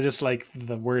mean, I just like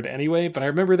the word anyway, but I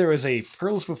remember there was a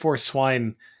Pearls Before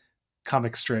Swine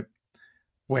comic strip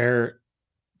where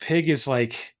Pig is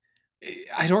like,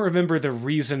 I don't remember the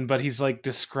reason, but he's like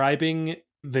describing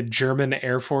the German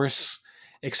Air Force,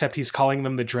 except he's calling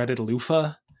them the dreaded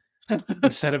Lufa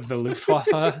instead of the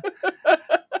Luftwaffe.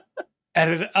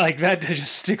 And like that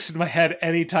just sticks in my head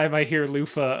anytime I hear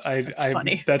Lufa. That's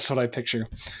funny. That's what I picture.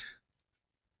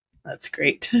 That's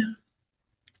great.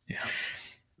 Yeah.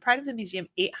 Pride of the Museum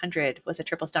 800 was a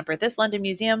triple stumper. This London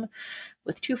museum,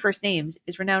 with two first names,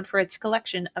 is renowned for its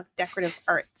collection of decorative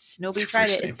arts. Nobody tried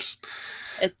it.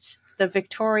 It's the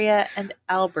Victoria and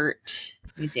Albert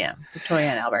Museum.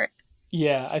 Victoria and Albert.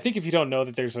 Yeah, I think if you don't know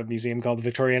that there's a museum called the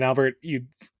Victoria and Albert, you'd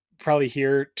probably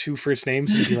hear two first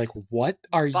names and be like, what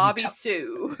are Bobby you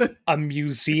Sue. A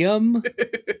museum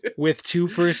with two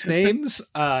first names?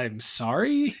 I'm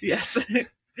sorry? Yes.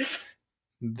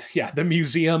 Yeah, the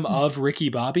Museum of Ricky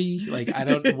Bobby? Like,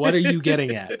 what are you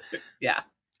getting at? Yeah.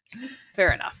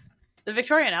 Fair enough. The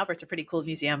Victoria and Albert's a pretty cool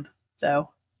museum, though.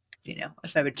 You know,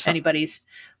 if anybody's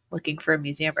looking for a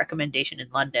museum recommendation in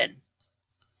London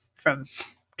from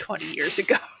 20 years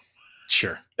ago.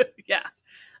 Sure. Yeah.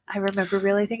 I remember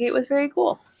really thinking it was very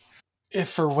cool.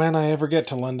 If or when I ever get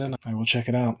to London, I will check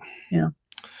it out. Yeah.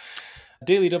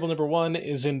 Daily Double number 1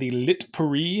 is in the Lit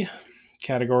Paris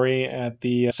category at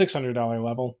the $600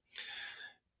 level.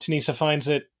 Tanisa finds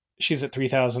it. She's at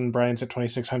 3,000. Brian's at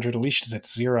 2,600. Alicia's at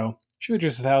 0.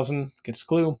 Shooj's 1,000. Gets a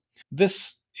clue.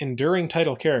 This enduring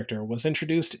title character was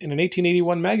introduced in an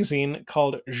 1881 magazine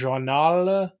called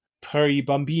Journal per I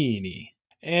Bambini.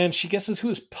 And she guesses who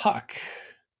is Puck.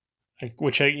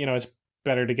 Which, it's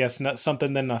better to guess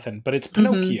something than nothing. But it's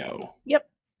Pinocchio. Mm-hmm. Yep.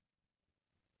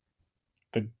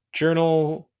 The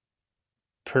Journal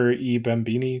per I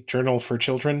Bambini, Journal for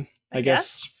Children, I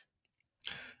guess.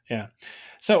 Yeah.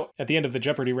 So, at the end of the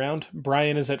Jeopardy round,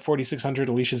 Brian is at 4,600,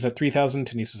 Alicia's at 3,000,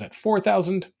 Tanisa's at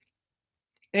 4,000.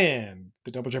 And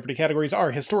the Double Jeopardy categories are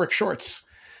Historic Shorts,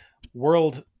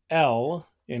 World L,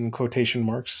 in quotation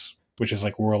marks, which is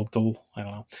like World L, I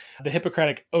don't know. The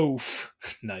Hippocratic Oath,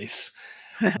 nice.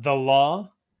 The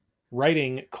Law,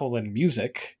 Writing,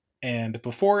 Music, and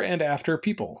Before and After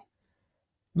People.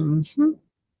 Mm-hmm.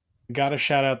 Gotta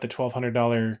shout out the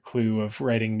 $1,200 clue of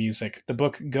writing music. The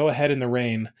book Go Ahead in the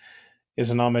Rain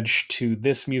is an homage to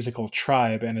this musical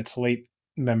tribe and its late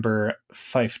member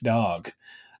Fife Dog.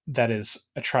 That is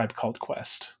A Tribe Called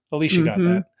Quest. Alicia got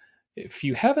that. If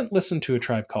you haven't listened to A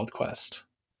Tribe Called Quest,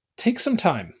 take some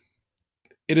time.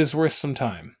 It is worth some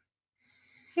time.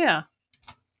 Yeah.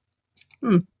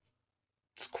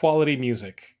 It's quality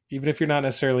music. Even if you're not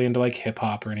necessarily into like hip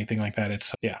hop or anything like that,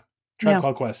 it's yeah. Tribe Yeah.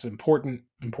 Called Quest, important,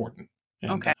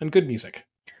 Okay. and good music.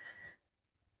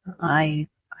 I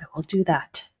will do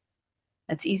that.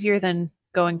 It's easier than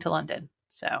going to London.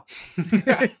 So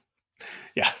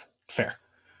Yeah, fair.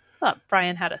 thought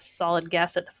Brian had a solid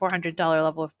guess at the $400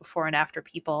 level of before and after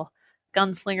people.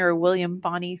 Gunslinger William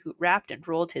Bonney, who rapped and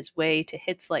rolled his way to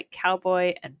hits like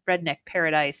Cowboy and Redneck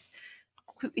Paradise.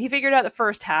 He figured out the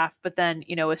first half, but then,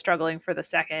 was struggling for the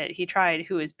second. He tried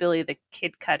Who is Billy the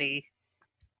Kid Cudi.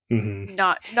 Mm-hmm.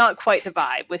 Not quite the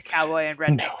vibe with Cowboy and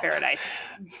Redneck No. Paradise,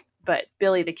 but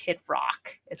Billy the Kid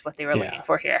Rock is what they were looking Yeah.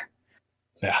 for here.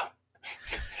 Yeah.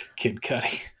 Kid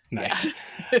Cudi. Nice.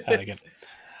 Yeah. I like it.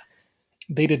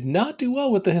 They did not do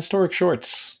well with the historic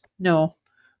shorts. No.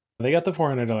 They got the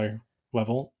 $400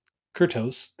 level.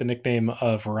 Kurtos, the nickname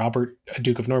of Robert,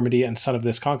 Duke of Normandy and son of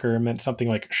this conqueror, meant something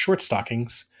like short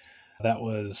stockings. That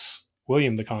was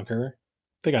William the Conqueror.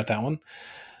 They got that one.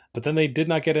 But then they did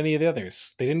not get any of the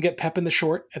others. They didn't get Pepin the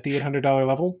Short at the $800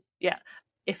 level. Yeah.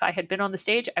 If I had been on the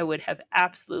stage, I would have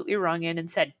absolutely rung in and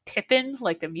said Pippin,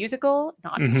 like the musical,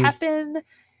 not Pepin.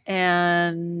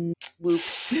 And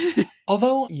whoops.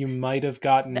 Although you might have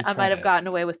gotten I might have gotten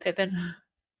away with Pippin.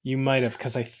 You might have,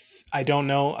 because I don't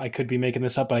know. I could be making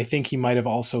this up, but I think he might have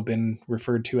also been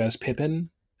referred to as Pippin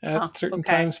at certain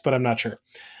times, but I'm not sure.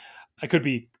 I could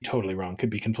be totally wrong. Could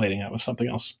be conflating that with something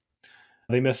else.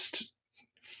 They missed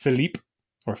Philippe,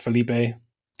 or Felipe,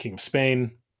 King of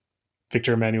Spain,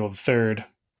 Victor Emmanuel III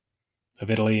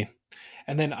of Italy.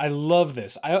 And then I love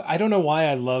this. I don't know why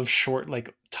I love short,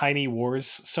 like tiny wars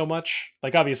so much.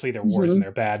 Like obviously they're wars and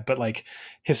they're bad, but like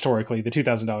historically, the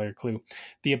 $2,000 clue.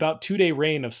 The about 2-day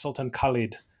reign of Sultan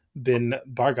Khalid bin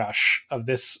Bargash of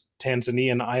this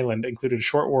Tanzanian island included a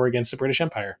short war against the British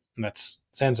Empire, and that's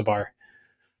Zanzibar.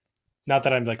 Not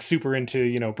that I'm like super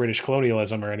into, British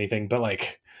colonialism or anything, but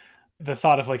like the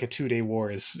thought of like a 2-day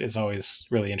war is always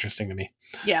really interesting to me.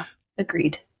 Yeah,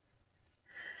 agreed.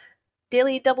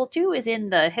 Daily Double 2 is in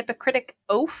the Hypocritic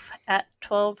Oath at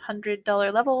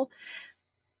 $1,200 level.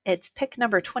 It's pick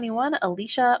number 21.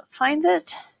 Alicia finds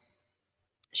it.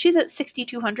 She's at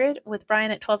 6,200 with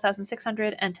Brian at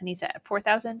 12,600 and Tanisa at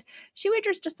 4,000. She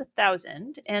wagers just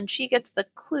 1,000 and she gets the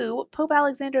clue. Pope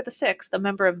Alexander VI, a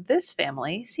member of this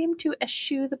family, seemed to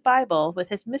eschew the Bible with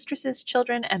his mistresses,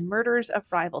 children, and murders of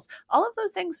rivals. All of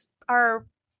those things are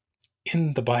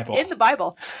in the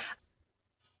Bible.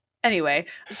 Anyway,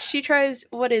 she tries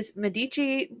what is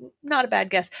Medici. Not a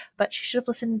bad guess, but she should have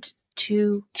listened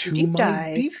to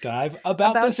my deep dive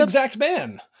about this exact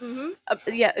man.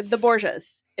 Yeah, the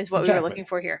Borgias is what we were looking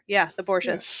for here. Yeah, the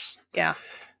Borgias. Yes.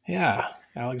 Yeah,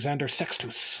 Alexander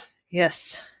Sextus.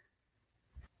 Yes.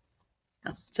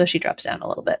 Oh, so she drops down a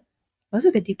little bit. That was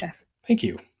a good deep dive. Thank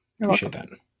you. Appreciate that.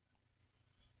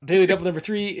 Daily Double number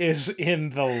 3 is in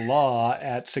the law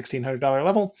at $1,600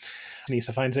 level.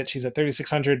 Nisa finds it. She's at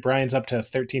 3,600. Brian's up to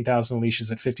 13,000.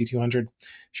 Alicia's at 5,200.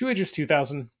 She wagers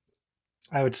 2,000.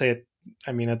 I would say,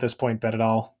 at this point, bet it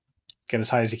all. Get as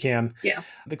high as you can. Yeah.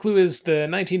 The clue is the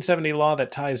 1970 law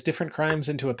that ties different crimes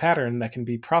into a pattern that can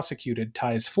be prosecuted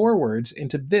ties 4 words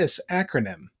into this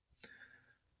acronym.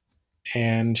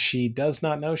 And she does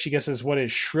not know. She guesses what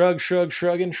is shrug, shrug,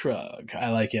 shrug, and shrug. I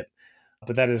like it.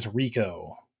 But that is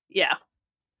RICO. Yeah.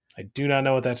 I do not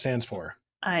know what that stands for.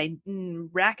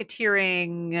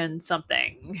 Racketeering and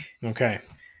something. Okay.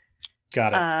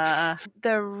 Got it.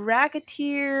 The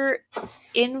Racketeer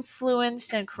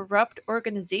Influenced and Corrupt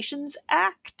Organizations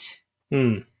Act.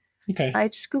 Okay. I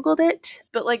just Googled it.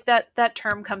 But like that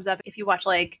term comes up if you watch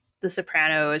like The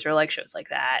Sopranos or like shows like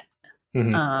that.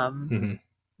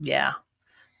 Yeah.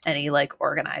 Any like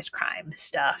organized crime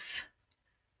stuff.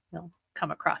 You'll come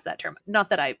across that term. Not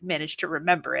that I managed to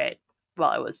remember it while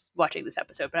I was watching this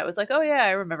episode, but I was like, oh yeah,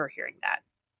 I remember hearing that.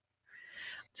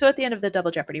 So at the end of the Double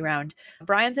Jeopardy round,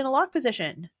 Brian's in a lock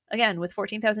position, again with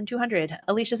 14,200.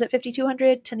 Alicia's at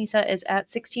 5,200. Tanisa is at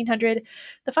 1,600.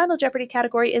 The final Jeopardy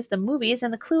category is the movies,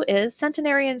 and the clue is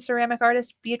centenarian ceramic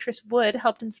artist Beatrice Wood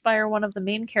helped inspire one of the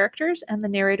main characters and the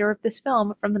narrator of this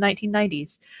film from the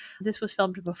 1990s. This was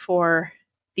filmed before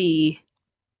the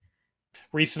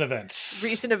recent events.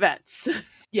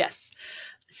 Yes.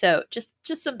 So just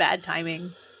some bad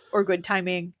timing or good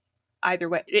timing. Either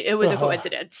way, it was a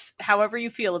coincidence. However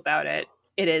you feel about it,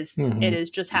 it is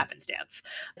just happenstance.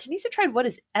 Tanisa tried what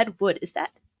is Ed Wood? Is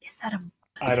that a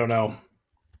I don't know.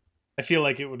 I feel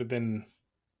like it would have been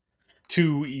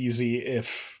too easy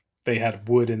if they had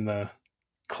wood in the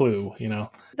clue,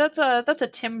 That's a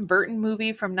Tim Burton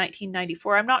movie from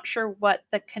 1994. I'm not sure what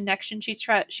the connection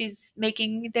she's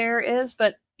making there is,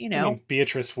 but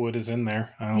Beatrice Wood is in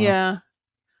there. I don't know. Yeah.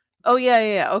 Oh, yeah,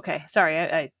 yeah, yeah. Okay. Sorry,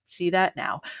 I see that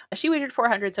now. She wagered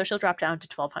 400, so she'll drop down to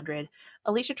 1200.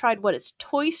 Alicia tried what is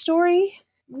Toy Story?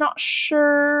 Not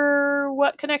sure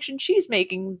what connection she's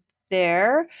making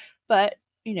there, but,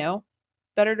 you know,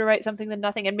 better to write something than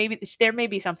nothing. And maybe there may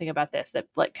be something about this that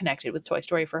like connected with Toy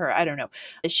Story for her. I don't know.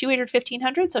 She wagered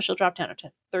 1500, so she'll drop down to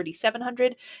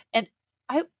 3700. And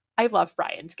I I love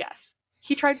Brian's guess.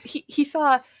 He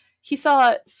saw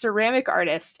ceramic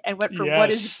artist and went for what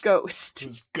is Yes, it ghost.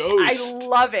 was I Ghost.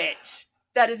 love it.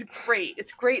 That is great.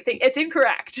 It's great thing. It's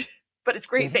incorrect, but it's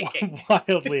great thinking.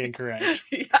 Wildly incorrect.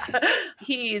 Yeah.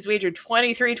 He's wagered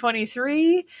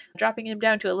 2323, dropping him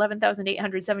down to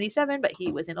 11,877, but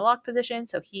he was in a lock position,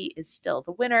 so he is still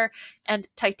the winner. And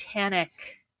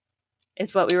Titanic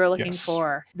is what we were looking Yes,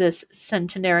 for. This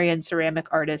centenarian ceramic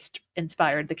artist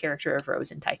inspired the character of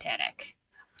Rose in Titanic.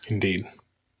 indeed.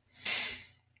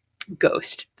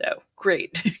 Ghost, though.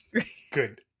 Great.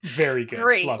 Good. Very good.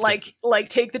 Great. Loved it. Like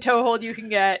take the toehold you can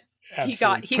get.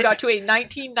 Absolutely. He got to a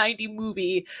 1990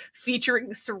 movie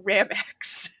featuring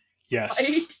ceramics.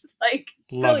 Yes. Right? Like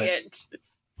Love it. brilliant.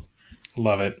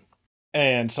 Love it.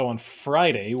 And so on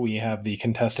Friday, we have the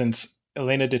contestants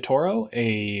Elena De Toro,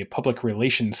 a public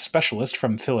relations specialist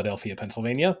from Philadelphia,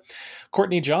 Pennsylvania,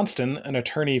 Courtney Johnston, an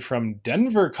attorney from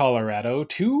Denver, Colorado,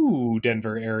 two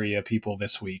Denver area people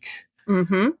this week,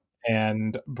 Mm-hmm.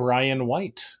 and Brian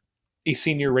White, a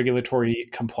senior regulatory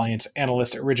compliance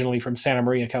analyst originally from Santa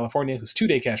Maria, California, whose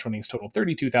two-day cash winnings totaled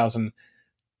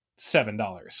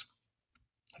 $32,007.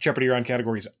 Jeopardy round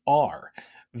categories are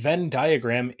Venn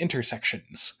diagram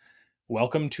intersections,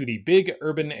 welcome to the big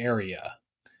urban area,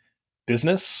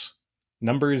 business,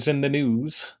 numbers in the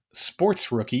news,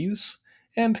 sports rookies,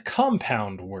 and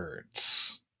compound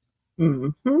words.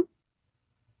 Mm-hmm.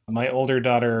 My older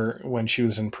daughter, when she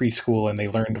was in preschool and they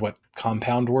learned what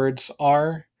compound words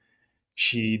are,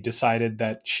 she decided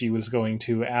that she was going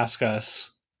to ask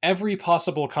us every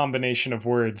possible combination of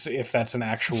words if that's an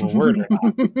actual word or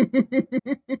not.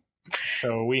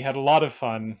 So we had a lot of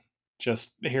fun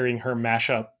just hearing her mash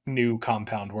up new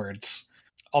compound words.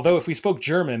 Although if we spoke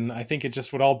German, I think it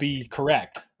just would all be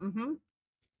correct. Mm-hmm.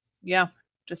 Yeah.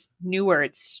 Just new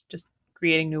words. Just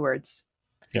creating new words.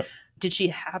 Yep. Did she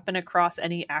happen across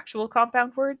any actual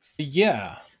compound words?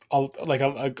 Yeah, a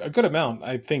good amount.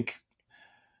 I think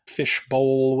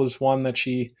fishbowl was one that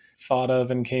she thought of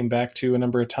and came back to a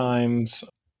number of times.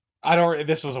 I don't.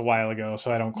 This was a while ago,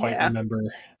 so I don't quite Yeah. remember.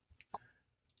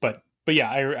 But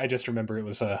yeah, I just remember it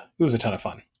was a ton of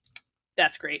fun.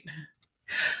 That's great.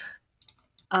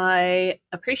 I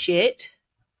appreciate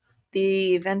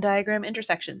the Venn diagram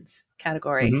intersections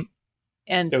category. Mm-hmm.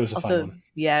 And It was a fun also, one.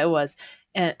 yeah, it was.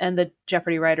 And the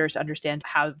Jeopardy writers understand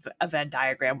how a Venn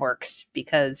diagram works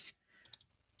because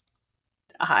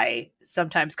I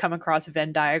sometimes come across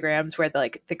Venn diagrams where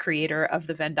the creator of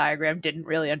the Venn diagram didn't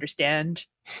really understand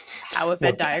how a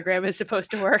Venn What? diagram is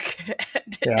supposed to work,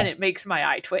 and Yeah. it makes my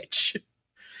eye twitch.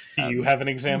 Do you have an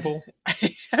example?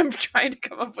 I'm trying to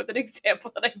come up with an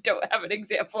example, and I don't have an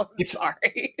example. I'm It's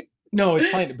sorry. No, it's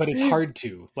fine, but it's hard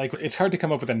to it's hard to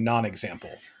come up with a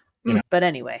non-example. You know. But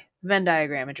anyway, Venn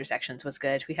diagram intersections was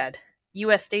good. We had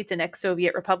U.S. states and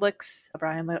ex-Soviet republics.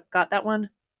 Brian got that one.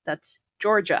 That's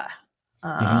Georgia.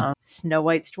 Mhm. Snow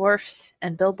White's Dwarfs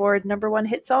and Billboard #1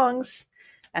 hit songs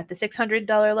at the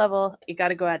 $600 level. You got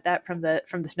to go at that from the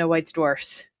Snow White's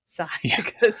Dwarfs side Yeah.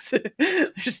 because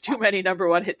there's too many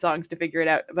 #1 hit songs to figure it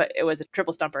out. But it was a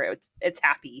triple stumper. It's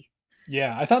happy.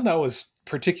 Yeah, I thought that was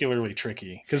particularly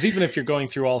tricky because even if you're going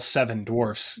through all seven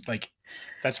dwarfs,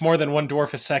 that's more than one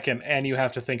dwarf a second, and you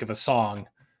have to think of a song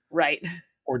Right.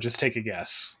 or just take a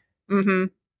guess. Mm-hmm.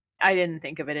 I didn't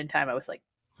think of it in time. I was like,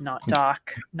 not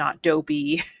Doc, not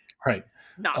Dopey, Right.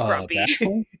 not Grumpy.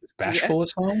 Bashful? Is Yeah. Bashful a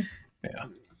song? Yeah.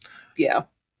 Yeah.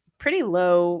 Pretty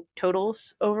low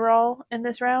totals overall in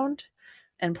this round.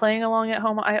 And playing along at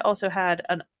home, I also had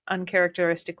an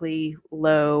uncharacteristically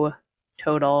low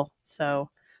total. So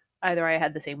either I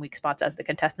had the same weak spots as the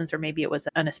contestants, or maybe it was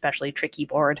an especially tricky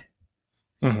board.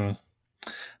 Mm-hmm.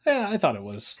 Yeah, I thought it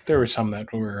was. There were some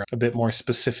that were a bit more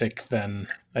specific than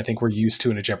I think we're used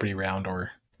to in a Jeopardy round,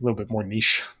 or a little bit more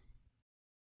niche.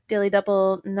 Daily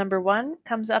Double #1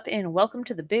 comes up in Welcome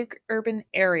to the Big Urban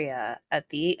Area. At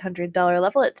the $800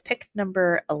 level, it's pick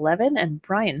number 11, and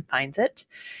Brian finds it.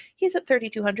 He's at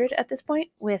 3,200 at this point,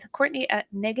 with Courtney at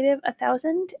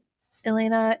 -1,000.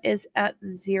 Elena is at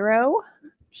 0.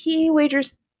 He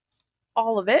wagers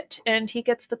all of it, and he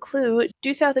gets the clue.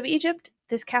 Due south of Egypt,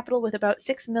 this capital with about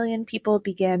 6 million people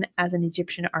began as an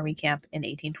Egyptian army camp in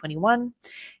 1821.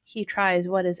 He tries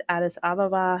what is Addis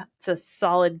Ababa. It's a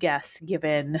solid guess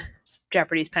given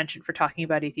Jeopardy's penchant for talking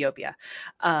about Ethiopia.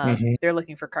 Mhm. They're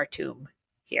looking for Khartoum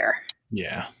here.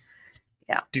 Yeah.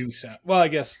 Yeah. Due south. Well, I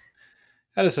guess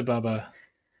Addis Ababa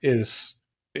is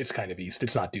it's kind of east.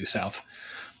 It's not due south.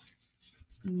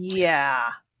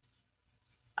 Yeah.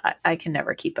 I can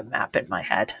never keep a map in my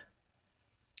head.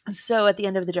 So at the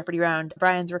end of the Jeopardy round,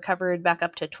 Brian's recovered back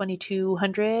up to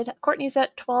 2,200. Courtney's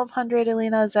at 1,200.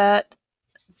 Elena's at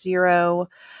 0.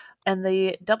 And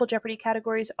the double Jeopardy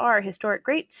categories are Historic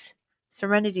Greats,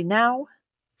 Serenity Now,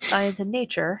 Science and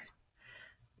Nature,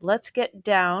 Let's Get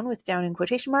Down with down in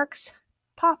quotation marks,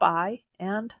 Popeye,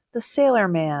 and The Sailor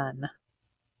Man.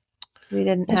 We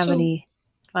didn't have Also, any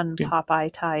fun yeah,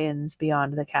 Popeye tie-ins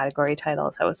beyond the category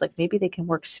titles. I was like, maybe they can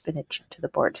work spinach into the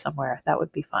board somewhere. That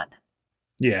would be fun.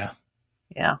 yeah.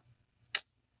 Yeah.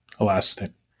 Alas,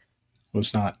 that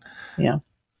was not. Yeah.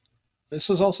 This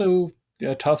was also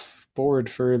a tough board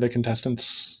for the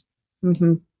contestants.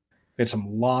 Mm-hmm. They had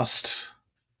some lost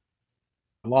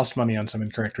money on some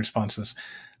incorrect responses,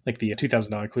 like the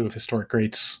 $2,000 clue of historic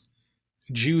greats.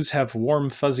 Jews have warm,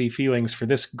 fuzzy feelings for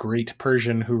this great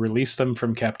Persian who released them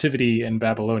from captivity in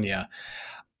Babylonia.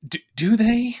 Do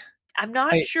they? I'm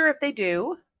not I sure if they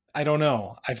do. I don't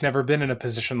know. I've never been in a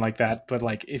position like that, but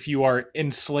like if you are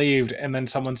enslaved and then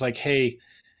someone's like, "Hey,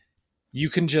 you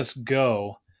can just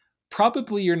go."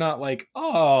 Probably you're not like,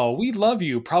 "Oh, we love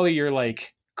you." Probably you're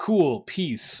like, "Cool,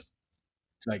 peace."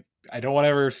 Like I don't want to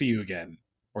ever see you again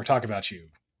or talk about you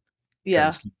Yeah.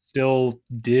 because you still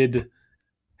did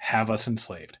have us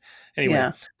enslaved. Anyway,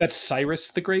 Yeah. that's Cyrus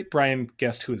the Great. Brian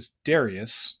guessed who is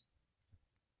Darius,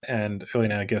 and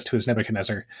Elena guessed who is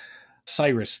Nebuchadnezzar.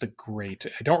 Cyrus the Great.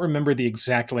 I don't remember the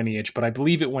exact lineage, but I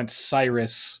believe it went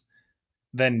Cyrus,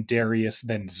 then Darius,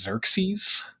 then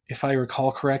Xerxes, if I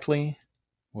recall correctly,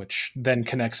 which then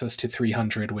connects us to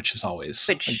 300, which is always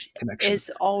a Which connection.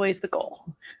 is always the goal.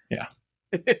 Yeah.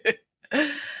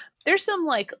 There's some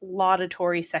like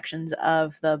laudatory sections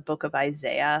of the book of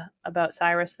Isaiah about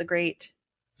Cyrus the Great.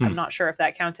 Hmm. I'm not sure if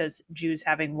that counts as Jews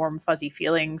having warm, fuzzy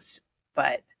feelings,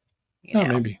 but Oh,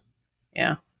 maybe.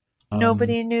 yeah. Um,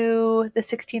 Nobody knew the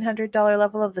 $1,600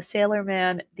 level of the Sailor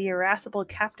Man. The irascible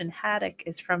Captain Haddock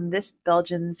is from this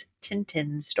Belgian's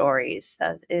Tintin stories.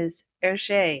 That is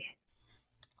Hergé.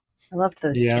 I loved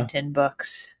those yeah. Tintin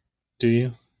books. Do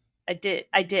you? I did.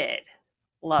 I did.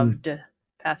 Hmm. Loved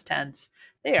past tense.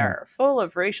 They Hmm. are full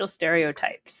of racial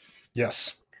stereotypes.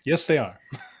 Yes. Yes, they are.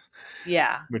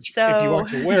 Yeah. Which, if you So,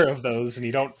 aren't aware of those and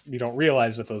you don't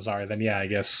realize that those are, then yeah, I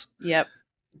guess yep.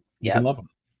 you can Yep. love them.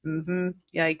 Mm-hmm.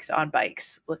 Yikes on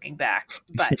bikes. Looking back,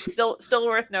 but still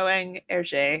worth knowing.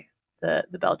 Hergé, the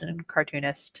Belgian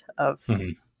cartoonist of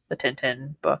Mhm. the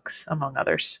Tintin books, among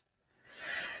others.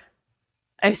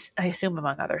 I assume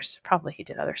among others. Probably he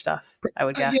did other stuff. I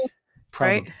would Yeah, guess.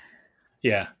 Right? probably.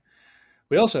 Yeah.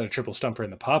 We also had a triple stumper in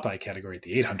the Popeye category at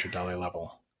the $800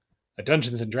 level. A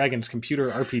Dungeons and Dragons computer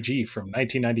RPG from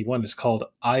 1991 is called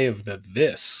Eye of the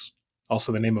This,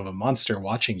 also the name of a monster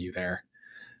watching you there.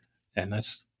 And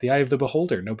that's the Eye of the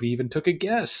Beholder. Nobody even took a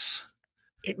guess.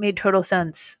 It made total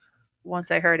sense once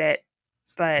I heard it,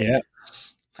 but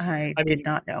Yes. I I did mean,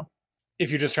 not know. if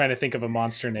you're just trying to think of a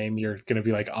monster name, you're going to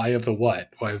be like, Eye of the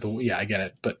what? Eye of the. Yeah, I get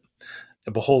it. But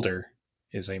the Beholder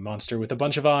is a monster with a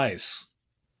bunch of eyes.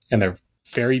 And they're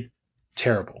very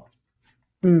terrible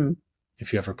Hmm.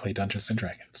 if you ever play Dungeons and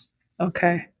Dragons.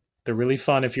 Okay. They're really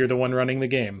fun if you're the one running the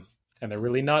game, and they're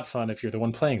really not fun if you're the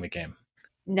one playing the game.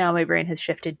 Now my brain has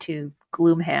shifted to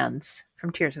Gloom Hands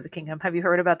from Tears of the Kingdom. Have you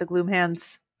heard about the Gloom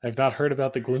Hands? I've not heard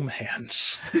about the Gloom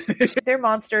Hands. They're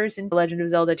monsters in Legend of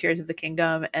Zelda Tears of the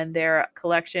Kingdom, and they're a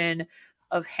collection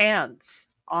of hands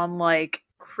on like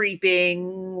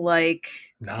creeping like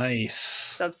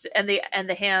Nice. and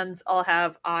the hands all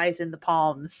have eyes in the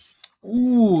palms.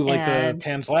 Ooh, like the And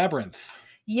Pan's Labyrinth.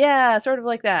 yeah, sort of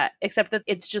like that, except that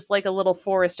it's just like a little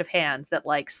forest of hands that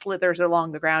like slithers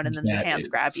along the ground and then the That hands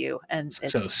grab is you and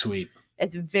so sweet.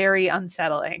 it's very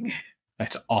unsettling.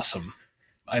 That's awesome.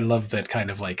 I love that kind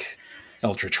of like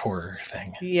eldritch horror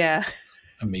thing. Yeah.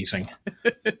 Amazing.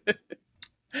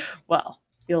 Well,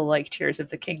 you'll like Tears of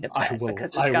the Kingdom I then will. because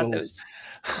it's I got will. those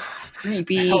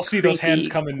creepy, I'll see those hands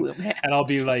creepy coming, gloom hands. and I'll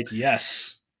be like,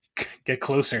 "Yes, get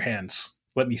closer, hands.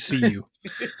 Let me see you."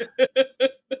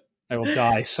 I will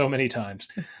die so many times.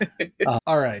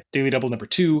 All right, Daily Double number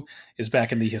 2 is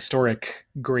back in the historic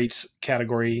greats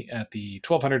category at the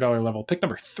 $1,200 level. Pick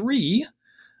number 3.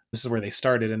 This is where they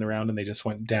started in the round and they just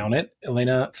went down it.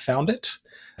 Elena found it.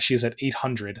 She is at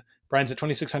 800. Brian's at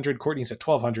 2,600. Courtney's at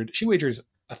 1,200. She wagers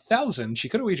 1,000. She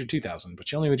could have wagered 2,000, but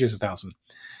she only wagers 1,000.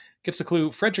 Gets the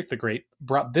clue. Frederick the Great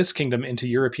brought this kingdom into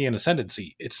European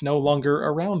ascendancy. It's no longer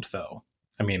around, though.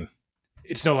 I mean,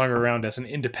 it's no longer around as an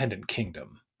independent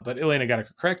kingdom. But Elena got it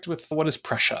correct with what is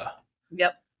Prussia?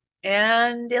 Yep.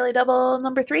 And Daily Double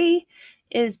number 3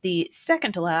 is the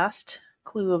second to last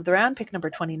clue of the round. Pick number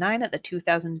 29 at the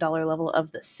 $2,000 level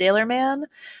of the Sailor Man.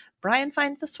 Brian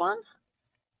finds this one.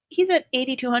 He's at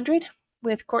 8,200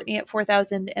 with Courtney at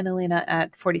 4,000 and Elena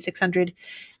at 4,600.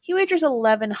 He wagers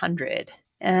 1,100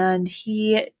 and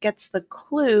he gets the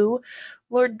clue.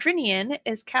 Lord Drinian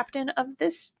is captain of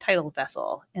this tidal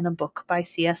vessel in a book by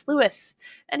C.S. Lewis.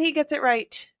 And he gets it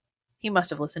right. He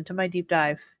must have listened to my deep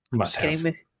dive. Must Just have.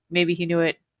 kidding. Maybe he knew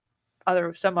it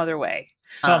some other way.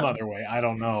 Some other way. I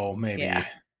don't know. Maybe. Yeah.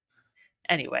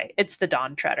 Anyway, it's the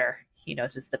Dawn Treader. He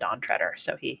knows it's the Dawn Treader,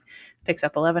 so he picks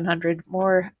up 1,100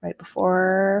 more right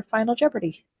before Final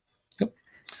Jeopardy. Yep.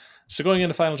 So going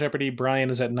into Final Jeopardy,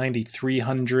 Brian is at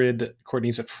 9,300,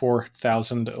 Courtney's at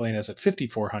 4,000, Elena's at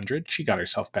 5,400. She got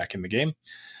herself back in the game.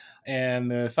 And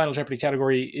the Final Jeopardy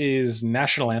category is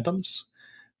national anthems.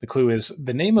 The clue is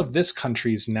the name of this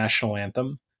country's national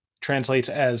anthem translates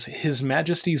as His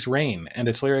Majesty's Reign, and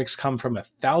its lyrics come from a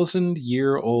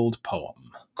 1,000-year-old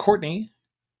poem. Courtney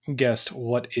guessed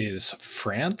what is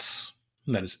France.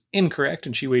 That is incorrect,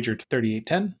 and she wagered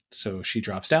 38.10, so she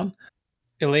drops down.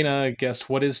 Elena guessed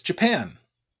what is Japan,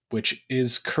 which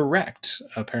is correct.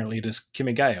 Apparently it is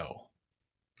Kimigayo.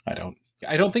 I don't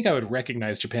think I would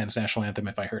recognize Japan's national anthem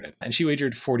if I heard it. And she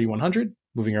wagered 4,100,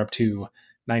 moving her up to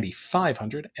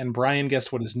 9,500. And Brian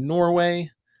guessed what is Norway,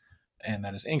 and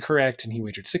that is incorrect, and he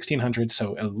wagered 1,600,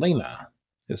 so Elena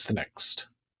is the next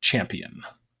champion.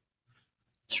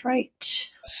 That's right.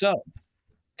 So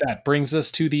that brings us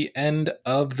to the end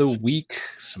of the week.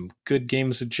 Some good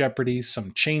games of Jeopardy,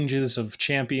 some changes of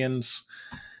champions.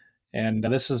 And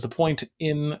this is the point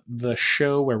in the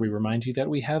show where we remind you that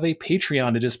we have a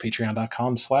Patreon. It is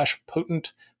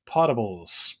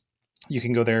patreon.com/potentpotables. You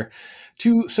can go there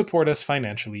to support us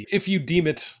financially if you deem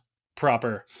it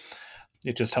proper.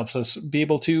 It just helps us be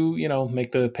able to,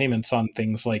 make the payments on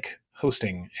things like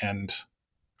hosting and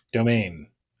domain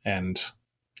and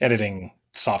editing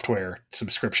software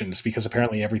subscriptions, because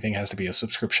apparently everything has to be a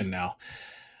subscription now.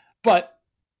 But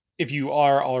if you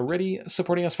are already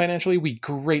supporting us financially, we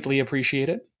greatly appreciate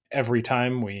it. Every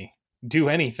time we do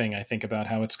anything, I think about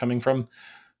how it's coming from,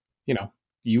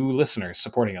 you listeners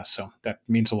supporting us. So that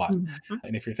means a lot. Mm-hmm.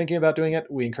 And if you're thinking about doing it,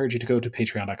 we encourage you to go to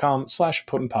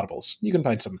patreon.com/potentpotables. You can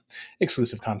find some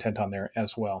exclusive content on there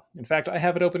as well. In fact, I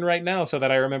have it open right now so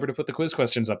that I remember to put the quiz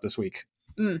questions up this week.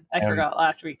 I forgot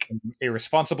last week. I'm a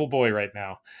responsible boy right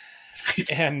now.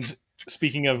 And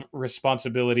speaking of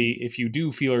responsibility, if you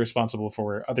do feel responsible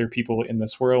for other people in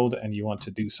this world and you want to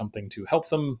do something to help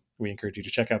them, we encourage you to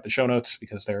check out the show notes,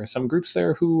 because there are some groups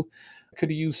there who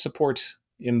could use support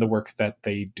in the work that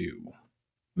they do.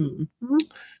 Mm-hmm.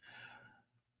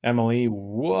 Emily,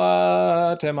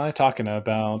 what am I talking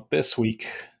about this week?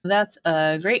 That's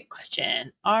a great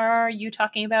question. Are you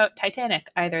talking about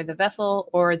Titanic, either the vessel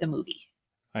or the movie?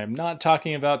 I am not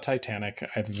talking about Titanic,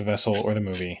 either the vessel or the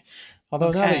movie.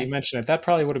 Although now that you mention it, that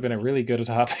probably would have been a really good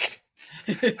topic.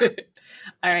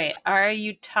 All right. Are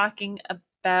you talking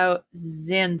about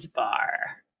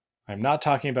Zanzibar? I'm not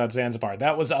talking about Zanzibar.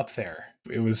 That was up there.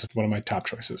 It was one of my top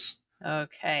choices.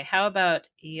 Okay. How about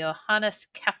Johannes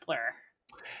Kepler?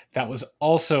 That was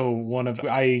also one of...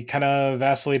 I kind of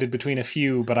vacillated between a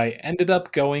few, but I ended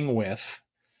up going with,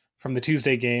 from the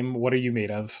Tuesday game, What Are You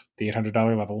Made Of? The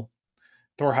 $800 level.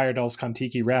 Thor Heyerdahl's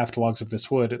Kon-Tiki, Raft, Logs of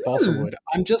This Wood, Balsa Wood.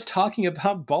 I'm just talking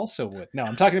about Balsa Wood. No,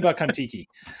 I'm talking about Kon-Tiki.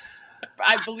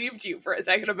 I believed you for a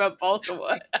second about Balsa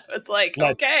Wood. I was like,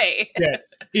 okay. Get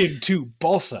into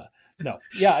Balsa. No.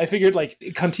 Yeah, I figured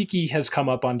Kon-Tiki has come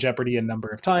up on Jeopardy a number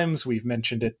of times. We've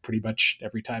mentioned it pretty much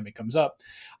every time it comes up.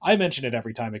 I mention it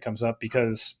every time it comes up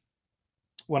because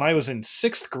when I was in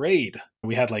 6th grade,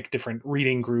 we had different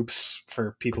reading groups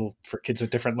for kids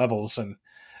at different levels, and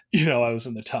I was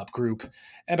in the top group,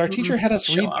 and our teacher had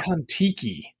us read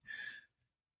Kon-Tiki,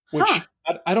 which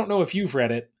I don't know if you've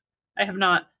read it. I have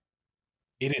not.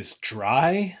 It is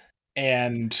dry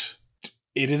and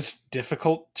it is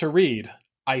difficult to read.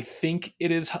 I think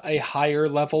it is a higher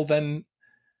level than,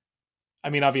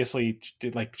 obviously,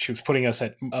 she was putting us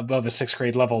at above a 6th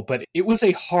grade level, but it was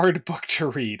a hard book to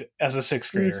read as a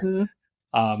 6th grader.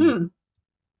 Mm-hmm.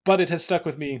 But it has stuck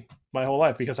with me my whole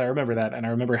life because I remember that, and I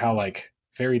remember how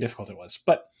very difficult it was.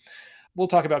 But we'll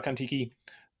talk about Kon-Tiki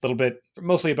a little bit,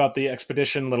 mostly about the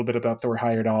expedition, a little bit about Thor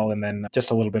Heyerdahl, and then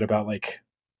just a little bit about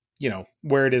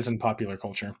where it is in popular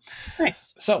culture.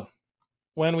 Nice. So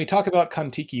when we talk about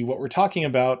Kon-Tiki, what we're talking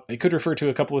about, it could refer to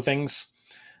a couple of things.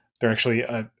 There are actually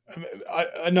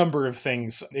a number of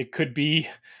things. It could be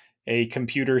a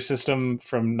computer system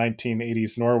from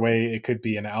 1980s Norway. It could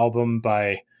be an album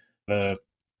by the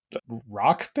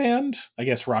rock band, I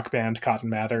guess rock band Cotton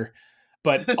Mather.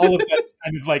 But all of that is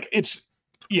kind of like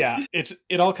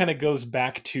it all kind of goes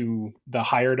back to the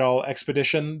Heyerdahl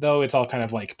expedition, though it's all kind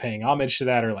of like paying homage to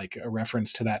that or like a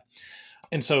reference to that.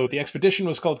 And so the expedition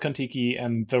was called Kon-Tiki,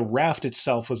 and the raft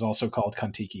itself was also called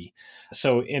Kon-Tiki.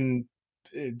 So in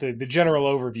the general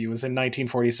overview is in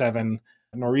 1947,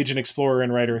 Norwegian explorer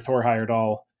and writer Thor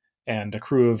Heyerdahl and a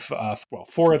crew of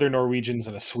four other Norwegians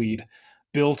and a Swede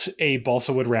built a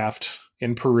balsa wood raft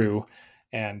in Peru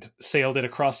and sailed it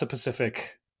across the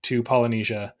Pacific to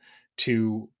Polynesia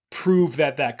to prove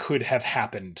that that could have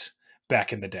happened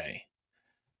back in the day.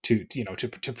 To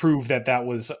prove that that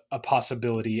was a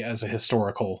possibility as a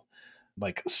historical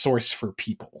like source for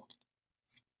people.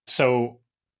 So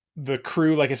the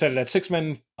crew, like I said, it had 6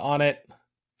 men on it,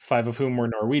 5 of whom were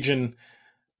Norwegian,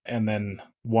 and then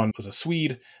 1 was a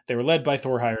Swede. They were led by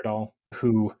Thor Heyerdahl,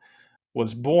 who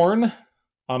was born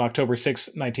on October 6th,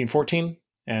 1914,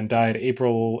 and died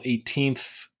April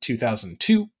 18th,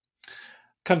 2002.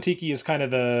 Kon-Tiki is kind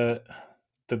of the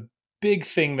big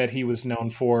thing that he was known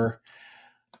for,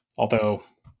 although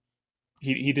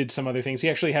he did some other things. He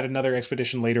actually had another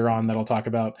expedition later on that I'll talk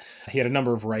about. He had a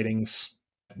number of writings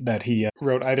that he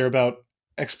wrote either about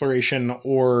exploration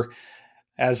or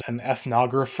as an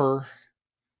ethnographer.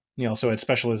 So had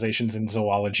specializations in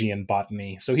zoology and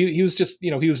botany. So he was just,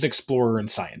 he was an explorer and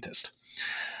scientist.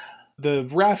 The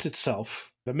raft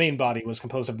itself, the main body, was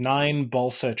composed of 9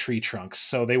 balsa tree trunks.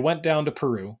 So they went down to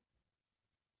Peru.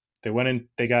 They went in,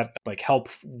 they got like help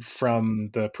from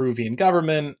the Peruvian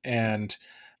government and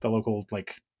the local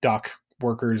like dock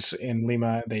workers in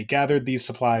Lima. They gathered these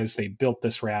supplies, they built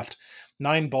this raft.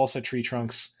 9 balsa tree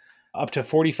trunks, up to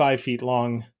 45 feet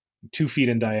long, 2 feet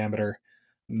in diameter.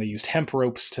 And they used hemp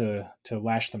ropes to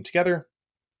lash them together.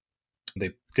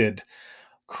 They did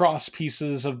cross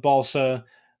pieces of balsa.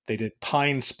 They did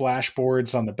pine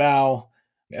splashboards on the bow,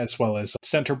 as well as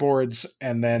centerboards.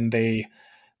 And then they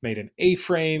made an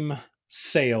A-frame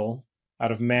sail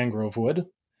out of mangrove wood.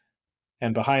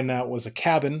 And behind that was a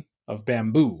cabin of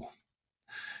bamboo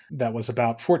that was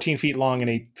about 14 feet long and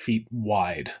 8 feet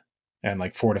wide and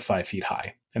like 4 to 5 feet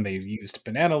high. And they used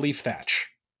banana leaf thatch.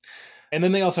 And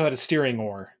then they also had a steering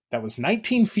oar that was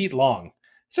 19 feet long.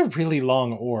 It's a really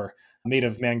long oar made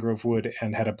of mangrove wood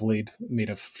and had a blade made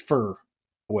of fir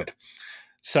wood.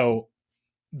 So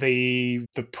the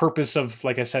purpose of,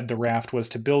 like I said, the raft was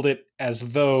to build it as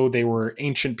though they were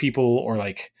ancient people or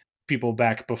like people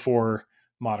back before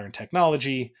modern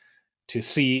technology, to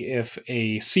see if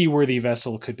a seaworthy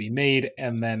vessel could be made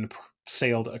and then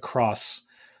sailed across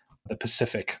the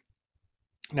Pacific.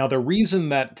 Now, the reason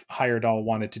that Heyerdahl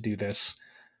wanted to do this,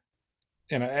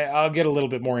 and I'll get a little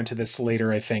bit more into this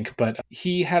later, I think, but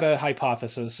he had a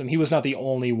hypothesis, and he was not the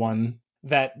only one,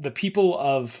 that the people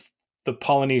of the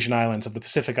Polynesian Islands, of the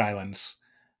Pacific Islands,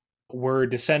 were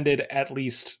descended, at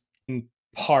least in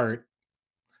part,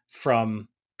 from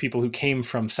people who came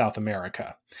from South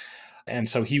America. And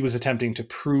so he was attempting to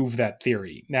prove that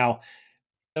theory. Now,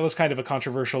 that was kind of a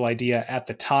controversial idea at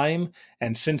the time,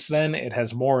 and since then it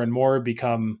has more and more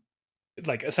become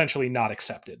like essentially not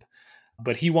accepted.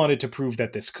 But he wanted to prove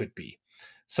that this could be.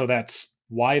 So that's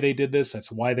why they did this.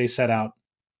 That's why they set out.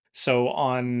 So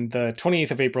on the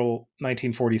 28th of April,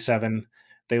 1947,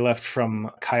 they left from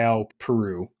Callao,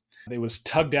 Peru. It was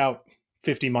tugged out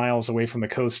 50 miles away from the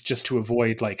coast just to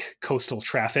avoid like coastal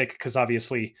traffic, because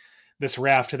obviously this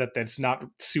raft that's not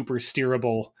super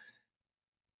steerable,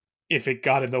 if it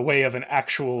got in the way of an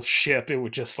actual ship, it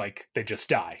would just like, they just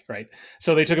die, right?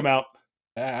 So they took them out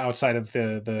outside of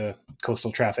the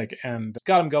coastal traffic and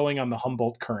got them going on the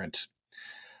Humboldt Current.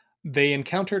 They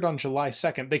encountered on July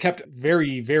 2nd, they kept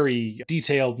very, very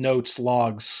detailed notes,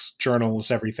 logs,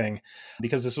 journals, everything,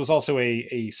 because this was also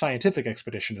a scientific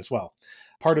expedition as well.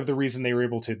 Part of the reason they were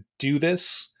able to do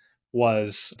this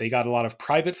was they got a lot of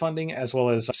private funding as well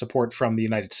as support from the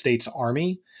United States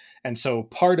Army. And so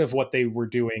part of what they were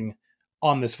doing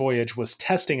on this voyage was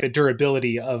testing the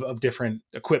durability of different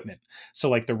equipment.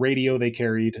 So like the radio they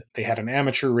carried, they had an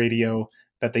amateur radio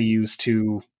that they used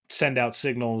to send out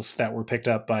signals that were picked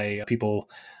up by people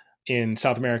in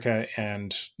South America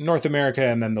and North America,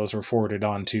 and then those were forwarded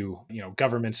on to,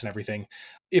 governments and everything,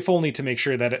 if only to make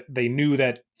sure that they knew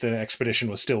that the expedition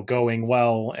was still going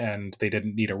well and they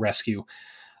didn't need a rescue,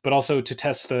 but also to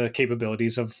test the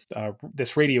capabilities of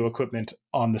this radio equipment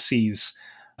on the seas.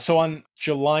 So on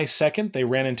July 2nd, they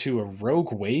ran into a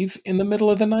rogue wave in the middle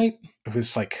of the night. It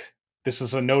was like, this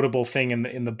is a notable thing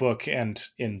in the book and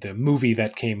in the movie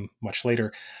that came much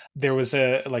later. There was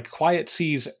a like quiet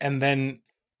seas, and then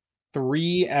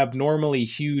three abnormally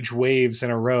huge waves in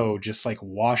a row just like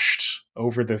washed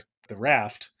over the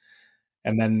raft,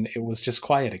 and then it was just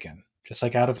quiet again, just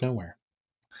like out of nowhere.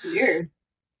 Weird.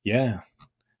 Yeah.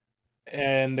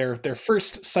 And their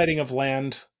first sighting of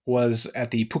land was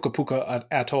at the Puka Puka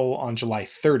Atoll on July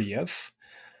 30th.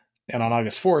 And on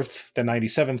August 4th, the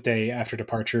 97th day after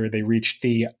departure, they reached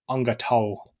the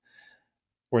Angatau,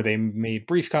 where they made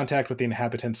brief contact with the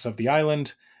inhabitants of the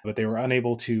island, but they were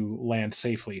unable to land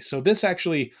safely. So this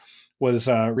actually was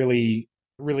really,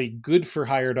 really good for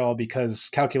Heyerdahl, because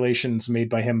calculations made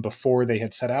by him before they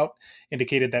had set out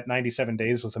indicated that 97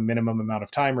 days was the minimum amount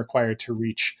of time required to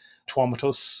reach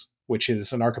Tuamotus, which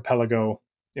is an archipelago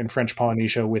in French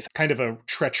Polynesia with kind of a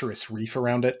treacherous reef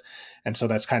around it. And so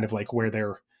that's kind of like where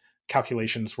their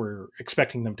calculations were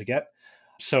expecting them to get.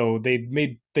 So they'd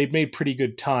made pretty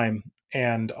good time,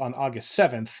 and on August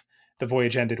 7th, the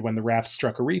voyage ended when the raft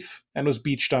struck a reef and was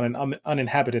beached on an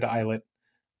uninhabited islet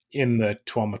in the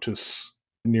Tuamotus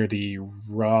near the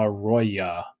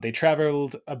Raroya. They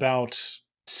traveled about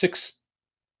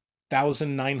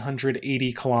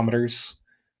 6,980 kilometers,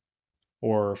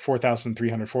 or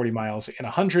 4,340 miles, in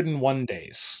 101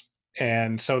 days.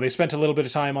 And so they spent a little bit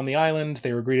of time on the island.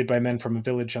 They were greeted by men from a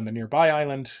village on the nearby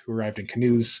island who arrived in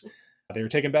canoes. They were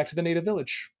taken back to the native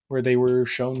village, where they were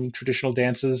shown traditional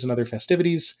dances and other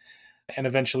festivities. And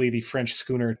eventually, the French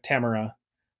schooner Tamara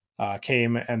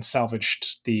came and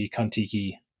salvaged the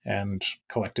Kon-Tiki and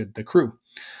collected the crew.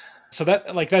 So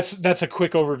that's a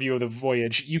quick overview of the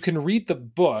voyage. You can read the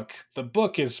book. The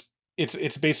book is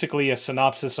it's basically a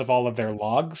synopsis of all of their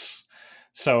logs.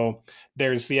 So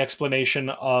there's the explanation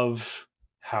of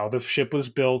how the ship was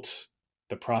built,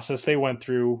 the process they went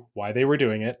through, why they were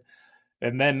doing it,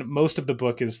 and then most of the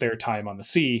book is their time on the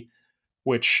sea,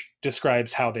 which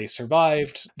describes how they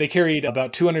survived. They carried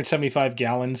about 275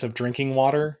 gallons of drinking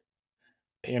water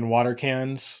in water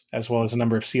cans, as well as a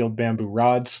number of sealed bamboo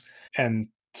rods. And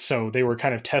so they were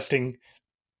kind of testing,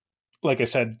 like I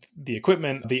said, the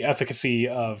equipment, the efficacy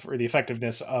of, or the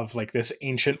effectiveness of, like, this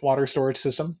ancient water storage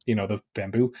system, the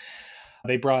bamboo.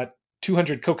 They brought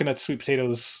 200 coconuts, sweet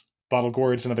potatoes, bottle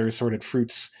gourds, and other assorted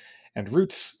fruits and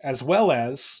roots, as well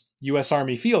as U.S.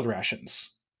 Army field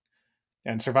rations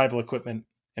and survival equipment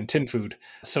and tin food.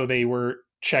 So they were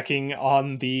checking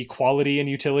on the quality and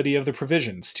utility of the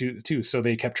provisions too. So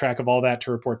they kept track of all that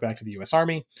to report back to the U.S.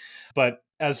 Army. But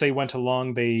as they went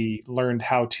along, they learned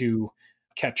how to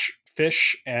catch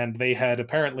fish, and they had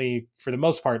apparently, for the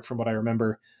most part, from what I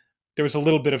remember, there was a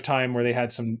little bit of time where they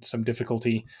had some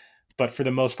difficulty, but for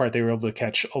the most part, they were able to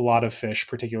catch a lot of fish,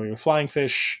 particularly flying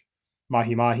fish,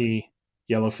 mahi mahi,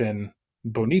 yellowfin,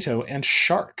 bonito, and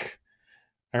shark.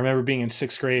 I remember being in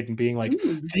sixth grade and being like,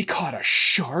 Ooh. they caught a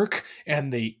shark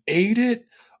and they ate it?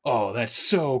 Oh, that's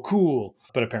so cool.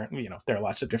 But apparently, there are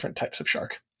lots of different types of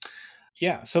shark.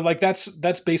 Yeah, so like that's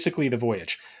basically the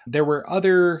voyage. There were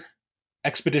other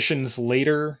expeditions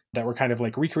later that were kind of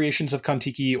like recreations of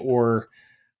Kon-Tiki or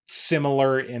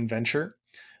similar in venture.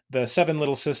 The Seven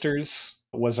Little Sisters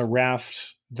was a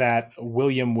raft that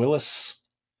William Willis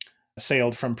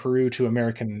sailed from Peru to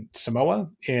American Samoa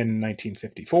in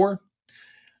 1954.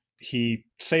 He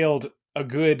sailed a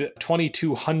good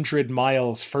 2,200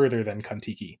 miles further than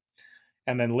Kon-Tiki.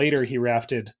 And then later he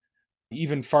rafted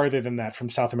even farther than that, from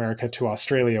South America to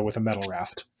Australia, with a metal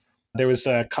raft. There was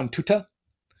the Kantuta,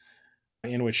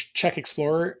 in which Czech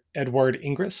explorer Edward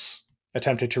Ingres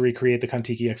attempted to recreate the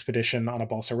Kon-Tiki expedition on a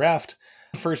balsa raft.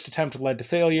 The first attempt led to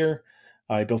failure.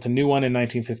 He built a new one in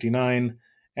 1959,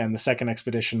 and the second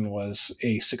expedition was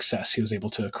a success. He was able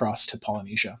to cross to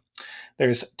Polynesia.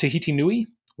 There's Tahiti Nui,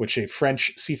 which a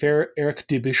French seafarer, Eric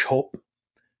de Bisschop,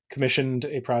 commissioned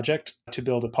a project to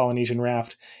build a Polynesian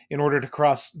raft in order to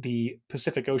cross the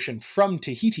Pacific Ocean from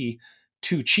Tahiti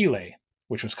to Chile,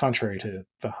 which was contrary to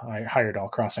the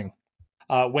Heyerdahl crossing.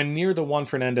 When near the Juan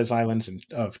Fernandez Islands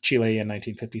of Chile in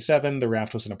 1957, the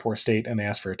raft was in a poor state and they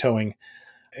asked for a towing,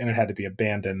 and it had to be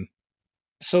abandoned.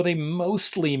 So they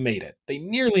mostly made it. They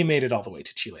nearly made it all the way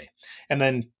to Chile. And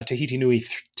then Tahiti Nui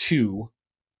 2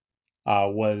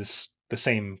 was the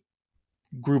same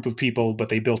group of people, but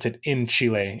they built it in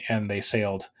Chile and they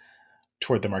sailed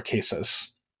toward the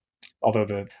Marquesas. Although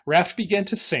the raft began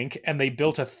to sink, and they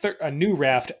built a new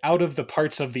raft out of the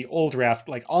parts of the old raft,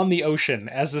 like on the ocean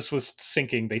as this was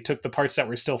sinking. They took the parts that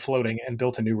were still floating and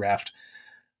built a new raft,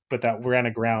 but that ran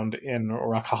aground in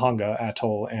Rakahanga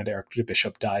Atoll, and Eric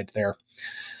Bishop died there.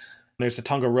 There's the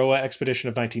Tongaroa expedition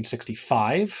of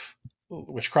 1965,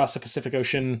 which crossed the Pacific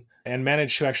Ocean and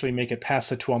managed to actually make it past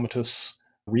the Tuamotus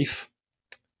Reef.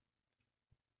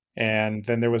 And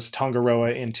then there was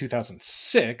Tongaroa in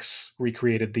 2006,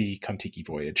 recreated the Kon-Tiki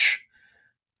voyage.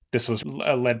 This was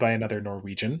led by another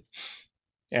Norwegian.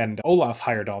 And Olaf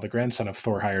Heyerdahl, the grandson of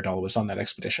Thor Heyerdahl, was on that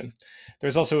expedition.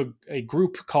 There's also a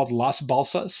group called Las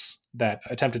Balsas that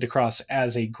attempted to cross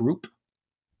as a group,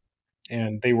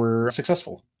 and they were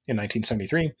successful in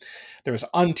 1973. There was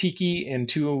Kon-Tiki in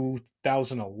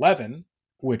 2011,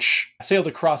 which sailed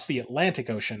across the Atlantic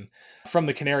Ocean from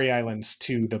the Canary Islands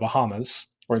to the Bahamas,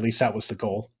 or at least that was the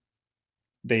goal.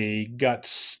 They got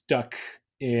stuck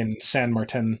in San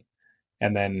Martin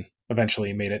and then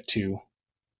eventually made it to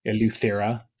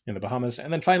Eleuthera in the Bahamas.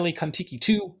 And then finally, Kon-Tiki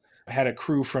 2 had a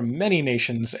crew from many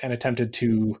nations and attempted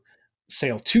to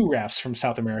sail 2 rafts from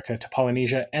South America to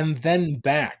Polynesia and then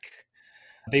back.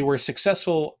 They were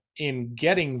successful in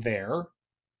getting there,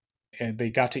 and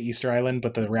they got to Easter Island,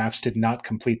 but the rafts did not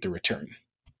complete the return.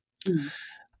 Mm.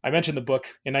 I mentioned the book.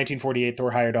 In 1948,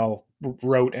 Thor Heyerdahl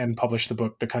wrote and published the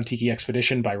book The Kon-Tiki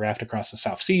Expedition by Raft Across the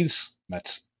South Seas.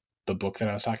 That's the book that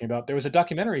I was talking about. There was a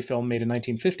documentary film made in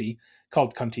 1950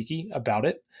 called Kon-Tiki about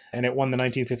it, and it won the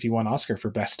 1951 Oscar for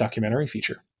Best Documentary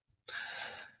Feature.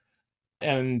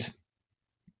 And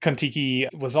Kon-Tiki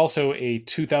was also a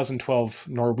 2012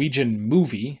 Norwegian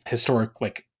movie,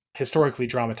 historically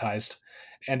dramatized,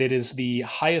 and it is the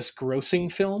highest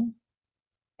grossing film,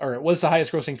 or it was the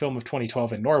highest grossing film of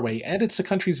 2012 in Norway, and it's the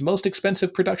country's most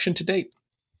expensive production to date.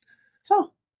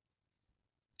 Oh.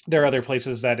 There are other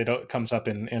places that it comes up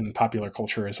in popular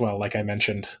culture as well, like I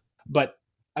mentioned. But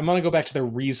I'm going to go back to the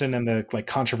reason and the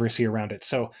controversy around it.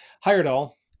 So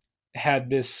Heyerdahl had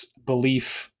this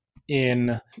belief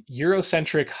in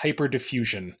Eurocentric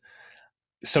hyperdiffusion.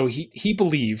 So he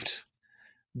believed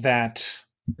that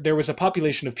there was a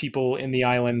population of people in the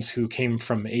islands who came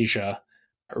from Asia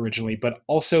originally, but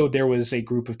also there was a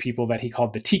group of people that he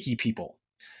called the Tiki people.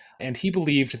 And he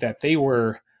believed that they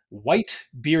were white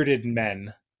bearded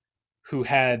men who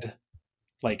had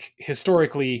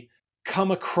historically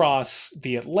come across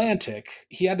the Atlantic.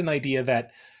 He had an idea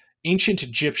that ancient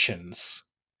Egyptians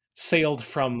sailed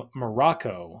from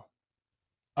Morocco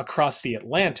across the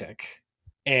Atlantic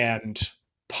and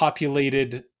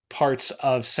populated parts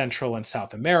of Central and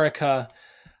South America,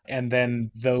 and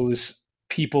then those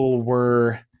people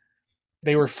were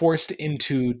forced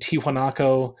into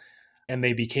Tiwanaku, and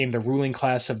they became the ruling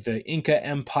class of the Inca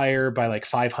Empire by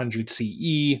 500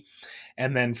 CE,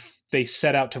 and then they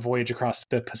set out to voyage across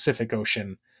the Pacific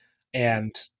Ocean.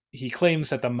 And he claims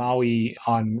that the Maui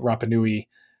on Rapa Nui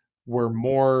were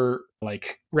more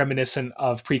reminiscent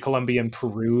of pre-Columbian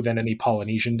Peru than any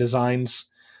Polynesian designs.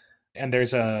 And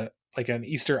there's an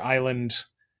Easter Island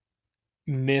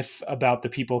myth about the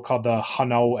people called the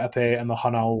Hanau Epe and the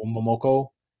Hanau Momoko,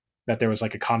 that there was a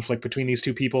conflict between these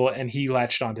two people, and he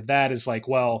latched onto that as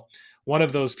well, one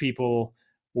of those people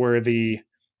were the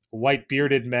white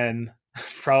bearded men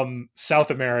from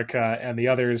South America, and the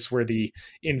others were the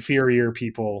inferior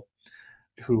people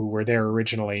who were there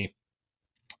originally.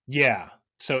 Yeah.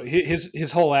 So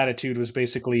his whole attitude was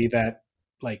basically that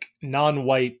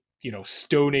non-white,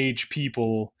 Stone Age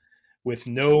people with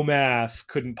no math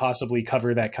couldn't possibly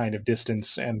cover that kind of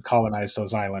distance and colonize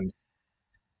those islands.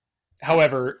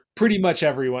 However, pretty much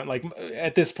everyone,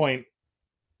 at this point,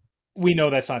 we know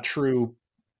that's not true.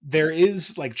 There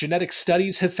is genetic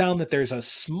studies have found that there's a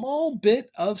small bit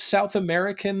of South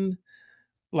American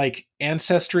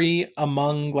ancestry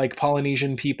among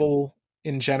Polynesian people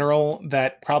in general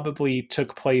that probably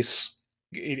took place.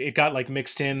 It got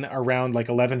mixed in around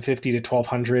 1150 to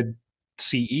 1200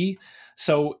 CE.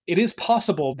 So it is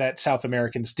possible that South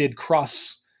Americans did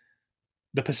cross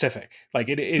the Pacific.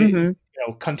 Mm-hmm.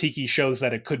 Kon-Tiki shows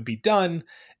that it could be done.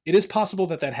 It is possible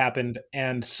that that happened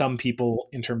and some people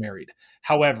intermarried.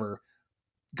 However,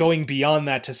 going beyond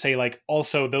that to say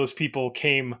also those people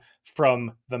came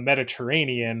from the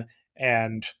Mediterranean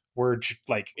and were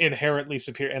inherently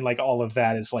superior, and all of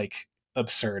that is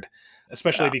absurd,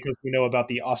 especially Yeah. because we know about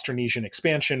the Austronesian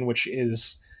expansion, which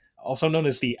is also known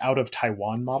as the out of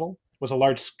Taiwan model. It was a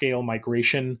large scale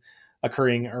migration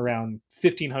occurring around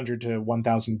 1500 to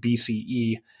 1000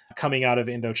 BCE, coming out of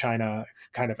Indochina,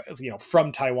 kind of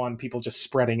from Taiwan, people just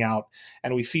spreading out.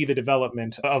 And we see the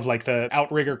development of the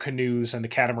outrigger canoes and the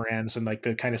catamarans and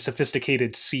the kind of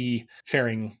sophisticated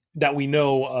seafaring that we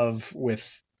know of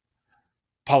with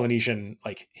Polynesian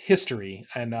history.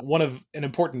 And one of an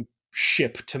important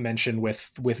ship to mention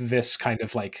with this kind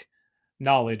of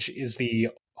knowledge is the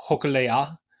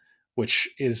Hokulea, which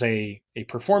is a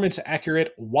performance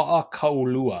accurate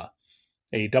Wa'akaulua,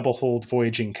 a double hulled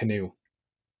voyaging canoe.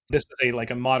 This is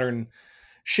a modern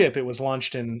ship. It was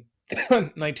launched in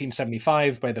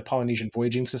 1975 by the Polynesian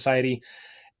Voyaging Society,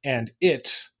 and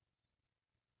it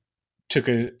took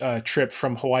a trip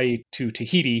from Hawaii to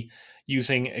Tahiti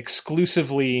using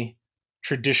exclusively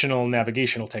traditional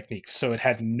navigational techniques. So it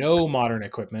had no modern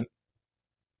equipment.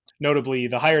 Notably,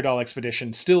 the Heyerdahl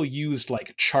expedition still used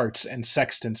like charts and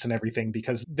sextants and everything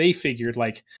because they figured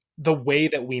like the way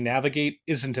that we navigate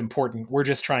isn't important. We're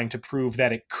just trying to prove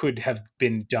that it could have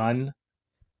been done.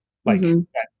 Like, Mm-hmm.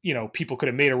 that, people could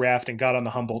have made a raft and got on the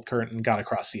Humboldt Current and got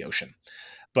across the ocean.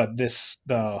 But the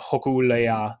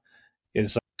Hokulea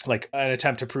is like an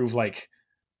attempt to prove like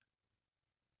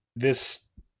this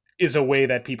is a way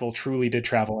that people truly did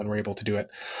travel and were able to do it.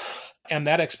 And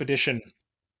that expedition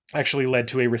actually led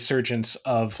to a resurgence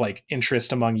of like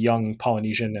interest among young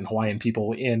Polynesian and Hawaiian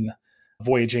people in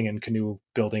voyaging and canoe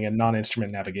building and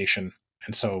non-instrument navigation.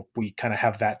 And so we kind of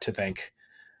have that to thank.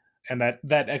 And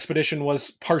that expedition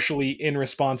was partially in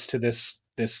response to this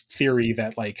theory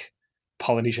that like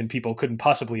Polynesian people couldn't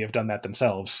possibly have done that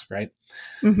themselves, right?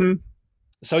 Mm-hmm.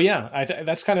 So yeah,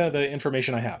 that's kind of the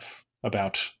information I have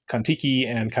about Kon-Tiki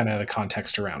and kind of the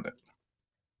context around it.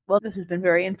 Well, this has been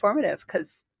very informative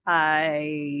because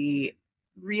I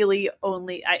really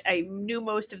only I knew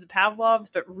most of the Pavlovs,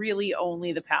 but really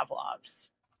only the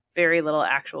Pavlovs. Very little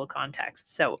actual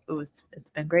context. So it's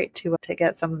been great to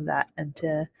get some of that and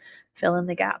to fill in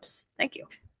the gaps. Thank you.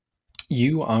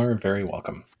 You are very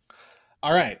welcome.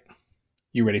 All right.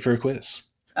 You ready for a quiz?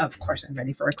 Of course I'm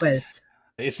ready for a quiz.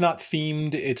 It's not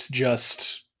themed, it's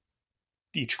just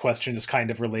each question is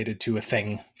kind of related to a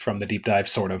thing from the deep dive,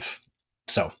 sort of.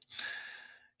 So,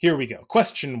 here we go.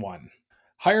 Question 1.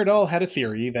 Heyerdahl had a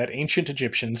theory that ancient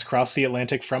Egyptians crossed the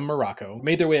Atlantic from Morocco,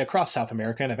 made their way across South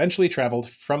America, and eventually traveled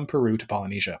from Peru to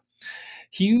Polynesia.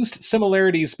 He used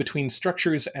similarities between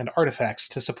structures and artifacts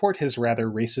to support his rather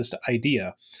racist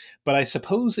idea, but I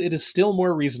suppose it is still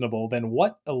more reasonable than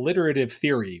what alliterative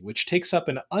theory, which takes up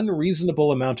an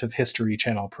unreasonable amount of History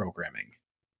Channel programming.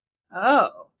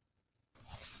 Oh.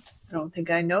 I don't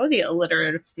think I know the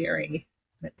alliterative theory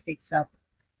that takes up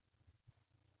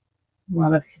a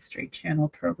lot of History Channel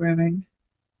programming.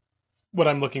 What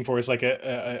I'm looking for is like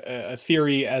a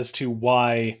theory as to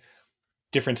why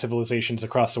different civilizations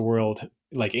across the world,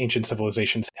 like ancient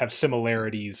civilizations, have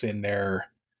similarities in their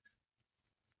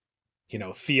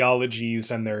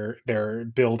theologies and their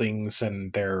buildings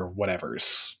and their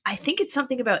whatevers. I think it's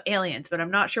something about aliens, but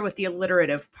I'm not sure what the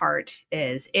alliterative part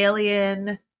is.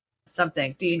 Alien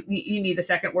something. Do you need the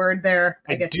second word there?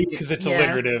 I guess do you do. because it's Yeah.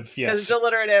 alliterative. Because it's Yes,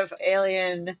 alliterative.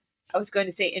 Alien. I was going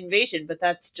to say invasion, but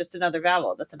that's just another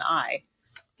vowel. That's an I.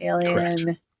 Alien correct.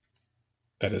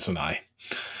 That is an I.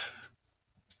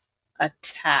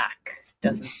 attack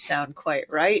doesn't sound quite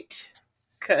right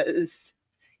because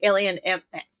alien.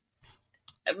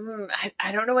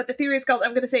 I don't know what the theory is called.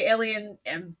 I'm going to say alien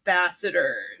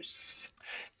ambassadors.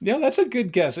 Yeah, that's a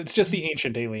good guess. It's just the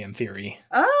ancient alien theory.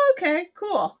 Oh, okay,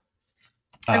 cool.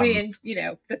 I mean,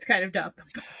 that's kind of dumb.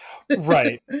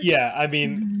 Right. Yeah. I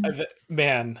mean,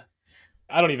 man,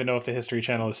 I don't even know if the History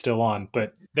Channel is still on,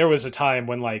 but there was a time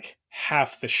when like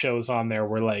half the shows on there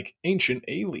were like ancient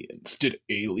aliens. Did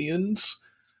aliens?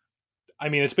 I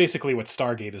mean, it's basically what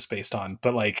Stargate is based on,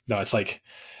 but like, no, it's like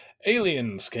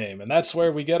aliens came, and that's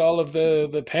where we get all of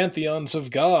the pantheons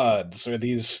of gods, or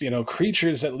these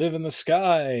creatures that live in the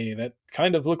sky that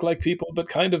kind of look like people but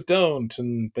kind of don't,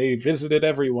 and they visited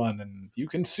everyone, and you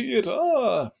can see it.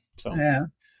 So Yeah,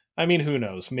 I mean, who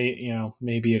knows?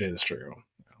 Maybe it is true.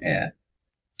 yeah.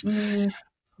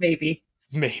 Maybe.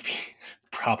 Maybe,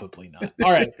 probably not.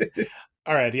 All right,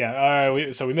 all right, yeah. All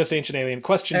right. So we missed ancient alien.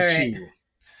 Question All right. 2.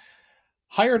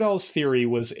 Heyerdahl's theory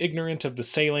was ignorant of the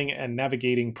sailing and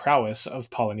navigating prowess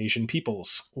of Polynesian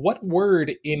peoples. What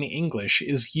word in English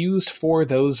is used for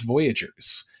those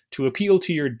voyagers? To appeal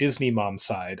to your Disney mom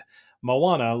side,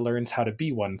 Moana learns how to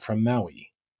be one from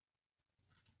Maui.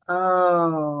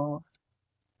 Oh,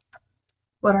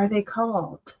 what are they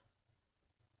called?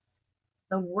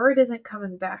 The word isn't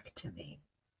coming back to me.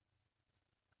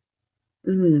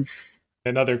 Oof.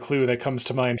 Another clue that comes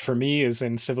to mind for me is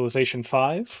in Civilization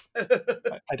 5.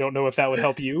 I don't know if that would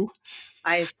help you.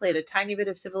 I've played a tiny bit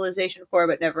of Civilization 4,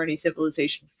 but never any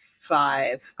Civilization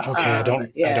 5. Okay, I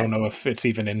don't Yeah. know if it's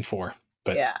even in 4,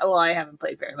 but Yeah, well, I haven't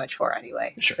played very much 4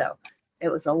 anyway. Sure. So it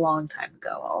was a long time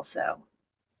ago also.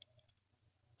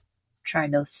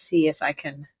 Trying to see if I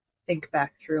can think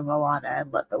back through Moana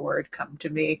and let the word come to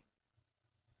me.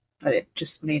 But it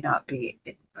just may not be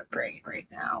in my brain right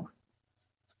now.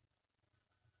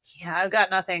 Yeah, I've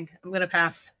got nothing. I'm going to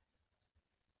pass.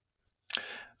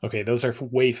 Okay, those are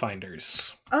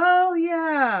wayfinders. Oh,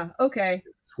 yeah. Okay.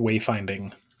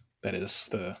 Wayfinding. That is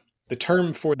the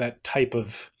term for that type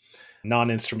of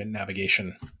non-instrument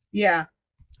navigation. Yeah.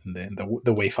 And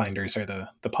the wayfinders are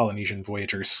the Polynesian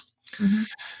voyagers. Mm-hmm.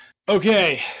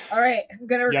 Okay. All right, I'm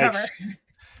gonna recover. Yikes.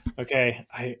 Okay.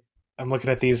 I'm looking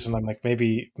at these and I'm like,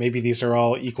 maybe these are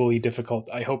all equally difficult.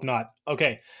 I hope not.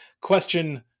 Okay.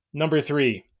 Question number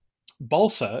 3.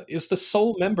 Balsa is the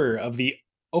sole member of the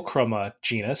Ochroma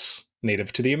genus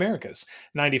native to the Americas.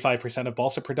 95% of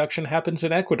balsa production happens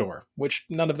in Ecuador, which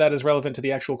none of that is relevant to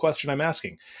the actual question I'm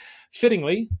asking.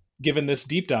 Fittingly, given this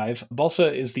deep dive,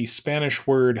 balsa is the Spanish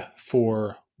word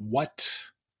for what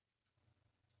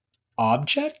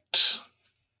object?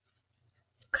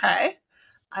 Okay.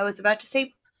 I was about to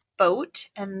say boat,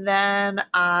 and then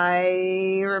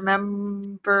I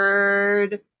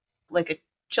remembered like a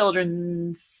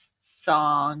children's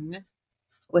song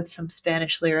with some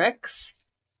Spanish lyrics,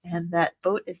 and that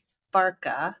boat is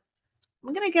barca.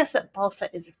 I'm gonna guess that balsa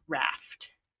is raft.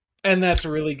 And that's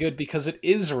really good because it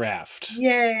is raft.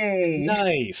 Yay!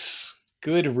 Nice.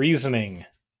 Good reasoning.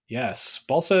 Yes,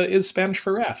 balsa is Spanish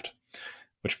for raft,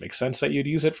 which makes sense that you'd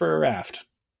use it for a raft.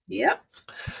 Yep.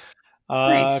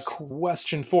 Nice.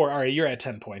 Question 4. All right, you're at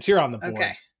 10 points. You're on the Okay.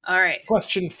 board. All right.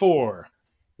 Question 4.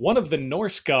 One of the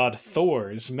Norse god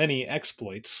Thor's many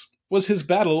exploits was his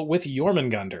battle with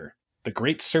Jormungandr, the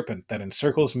great serpent that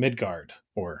encircles Midgard,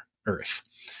 or Earth.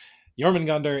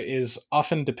 Jormungandr is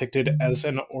often depicted as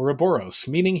an Ouroboros,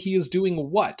 meaning he is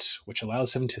doing what, which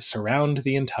allows him to surround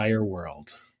the entire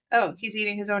world. Oh, he's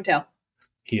eating his own tail.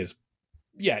 He is,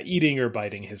 yeah, eating or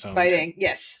biting his own tail. Biting.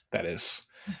 Yes. That is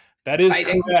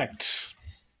Biting. correct.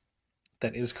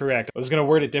 That is correct. I was going to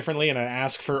word it differently and I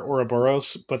ask for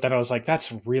Ouroboros, but then I was like,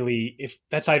 that's really, if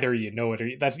that's either you know it or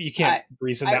that's, you can't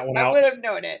reason that one I out. would have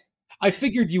known it. I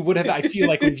figured you would have. I feel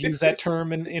like we've used that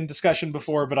term in discussion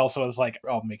before, but also I was like,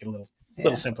 I'll make it a little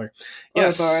simpler.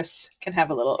 Yes. Ouroboros can have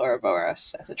a little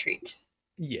Ouroboros as a treat.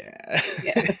 Yeah.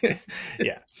 Yeah.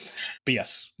 Yeah. But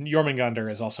yes,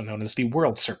 Jormungandr is also known as the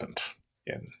world serpent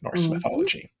in Norse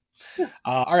mythology.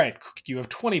 All right, you have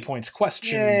 20 points.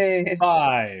 Question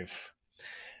 5.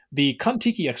 The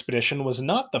Kon-Tiki expedition was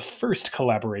not the first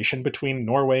collaboration between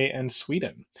Norway and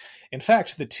Sweden. In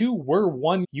fact, the two were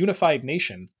one unified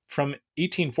nation from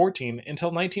 1814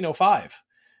 until 1905,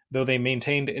 though they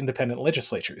maintained independent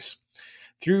legislatures.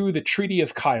 Through the Treaty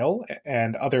of Kiel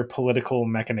and other political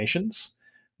machinations,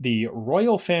 the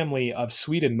royal family of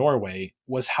Sweden-Norway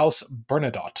was House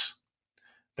Bernadotte.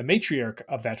 The matriarch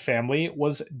of that family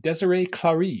was Desiree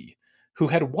Clary, who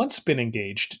had once been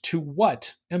engaged to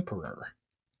what emperor?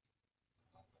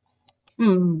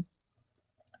 We'll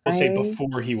say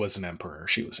before he was an emperor,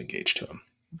 she was engaged to him.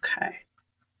 Okay.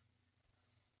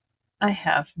 I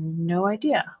have no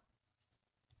idea.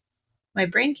 My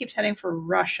brain keeps heading for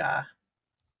Russia,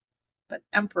 but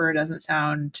emperor doesn't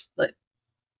sound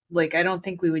like I don't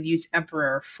think we would use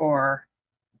emperor for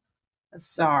a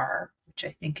czar, which I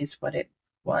think is what it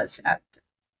was at the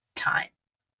time,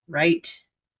 right?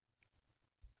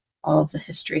 All of the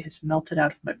history has melted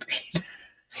out of my brain.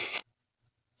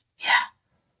 Yeah.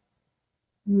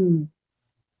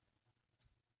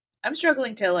 I'm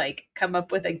struggling to like come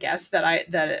up with a guess that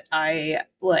I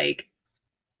like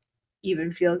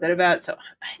even feel good about. So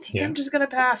I think I'm just gonna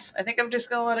pass. I think I'm just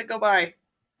gonna let it go by.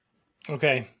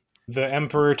 Okay. The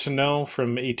emperor to know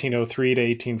from 1803 to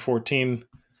 1814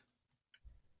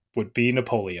 would be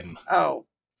Napoleon. Oh.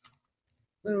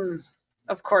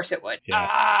 Of course it would. Yeah.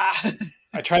 Ah.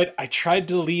 I tried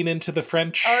to lean into the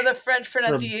French. Oh, the French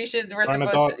pronunciations were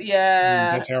supposed to.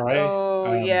 Yeah.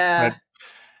 Oh, yeah.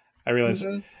 I realized.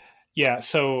 Yeah,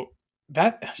 so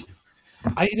that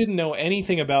I didn't know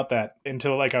anything about that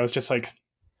until like I was just like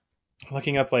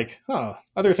looking up like,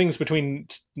 other things between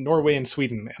Norway and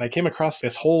Sweden, and I came across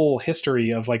this whole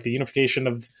history of like the unification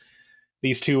of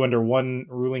these two under one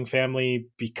ruling family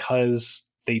because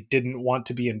they didn't want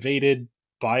to be invaded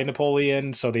by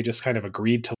Napoleon, so they just kind of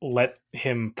agreed to let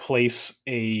him place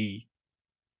a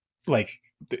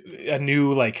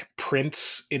new like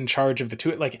prince in charge of the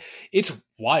two. Like it's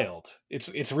wild.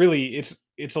 It's really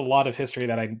it's a lot of history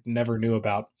that I never knew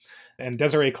about. And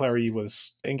Desiree Clary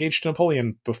was engaged to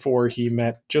Napoleon before he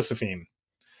met Josephine.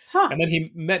 And then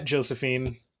he met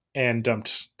Josephine and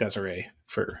dumped Desiree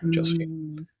for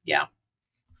Josephine. Yeah.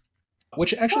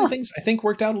 Which actually I think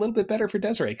worked out a little bit better for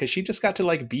Desiree because she just got to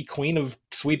like be queen of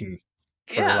Sweden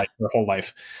for like her whole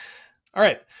life. All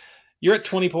right. You're at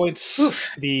 20 points. Oof.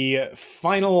 The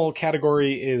final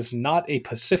category is not a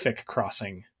Pacific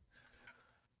crossing.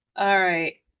 All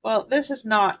right. Well, this has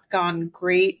not gone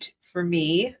great for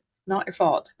me. Not your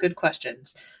fault. Good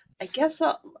questions. I guess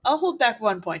I'll hold back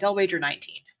 1 point. I'll wager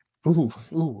 19.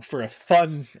 Ooh, for a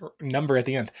fun number at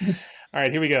the end. All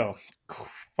right, here we go.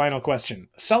 Final question.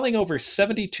 Selling over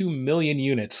 72 million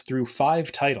units through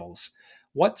 5 titles,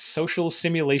 What social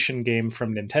simulation game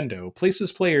from Nintendo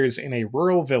places players in a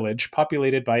rural village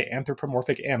populated by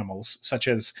anthropomorphic animals such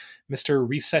as Mr.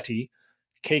 Resetti,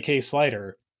 KK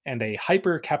Slider, and a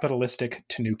hyper-capitalistic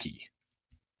Tanuki?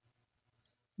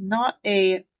 Not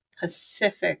a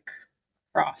Pacific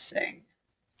Crossing.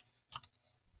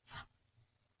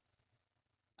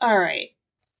 All right.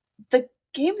 The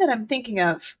game that I'm thinking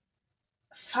of,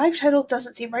 5 titles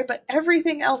doesn't seem right, but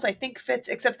everything else I think fits,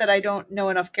 except that I don't know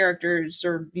enough characters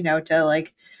or, to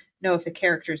like know if the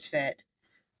characters fit.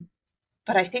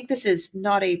 But I think this is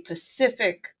not a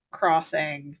Pacific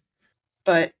Crossing,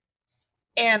 but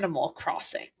Animal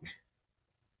Crossing.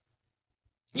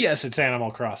 Yes, it's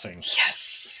Animal Crossing.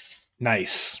 Yes.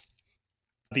 Nice.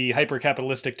 The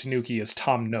hyper-capitalistic Tanuki is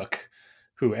Tom Nook,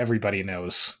 who everybody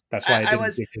knows. That's why I I didn't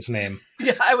was get his name.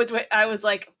 Yeah, I was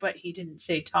like, but he didn't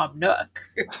say Tom Nook.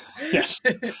 Yes,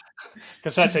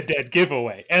 because that's a dead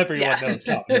giveaway. Everyone Yeah, knows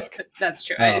Tom Nook. that's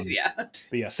true. But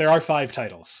yes, there are 5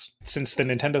 titles. Since the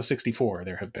Nintendo 64,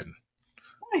 there have been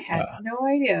I had uh, no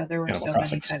idea there were Animal so many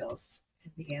Crossings. titles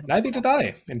in the Animal Neither did Crossing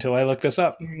I until I looked this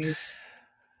up. series.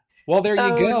 Well, there you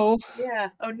Oh, go. yeah.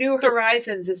 Oh, New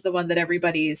Horizons is the one that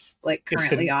everybody's like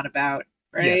currently on about,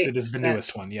 right? Yes, it is the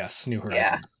newest one. Yes, New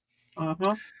Horizons. Yeah.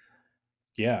 Uh-huh.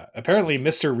 Yeah, apparently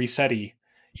Mr. Resetti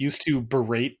used to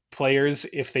berate players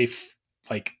if they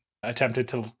like attempted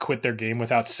to quit their game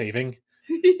without saving.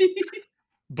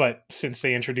 But since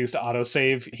they introduced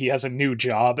autosave, he has a new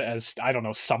job as, I don't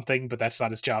know, something, but that's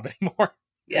not his job anymore.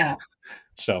 Yeah.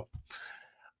 So,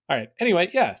 all right. Anyway,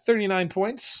 yeah, 39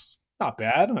 points. Not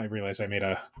bad. I realize I made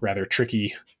a rather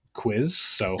tricky quiz,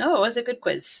 so. No, it was a good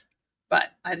quiz, but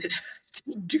I didn't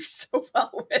do so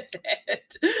well with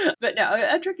it. But no,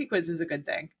 a tricky quiz is a good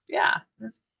thing. Yeah.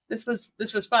 This was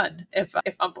fun, if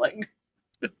humbling.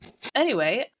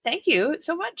 Anyway, thank you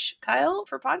so much, Kyle,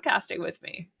 for podcasting with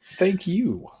me. Thank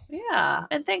you. Yeah.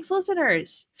 And thanks,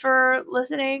 listeners, for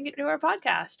listening to our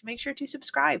podcast. Make sure to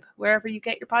subscribe wherever you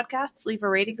get your podcasts. Leave a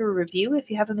rating or a review if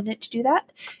you have a minute to do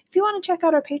that. If you want to check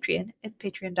out our Patreon, it's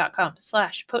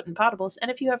patreon.com/potentpotables.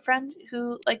 And if you have friends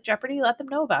who like Jeopardy, let them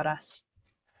know about us.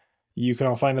 You can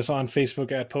all find us on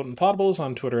Facebook at Potent Potables,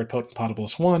 on Twitter at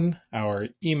PotentPotables1. Our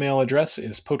email address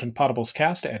is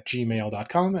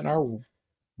potentpotablescast@gmail.com, and our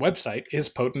website is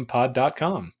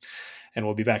potentpod.com. And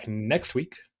we'll be back next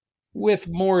week with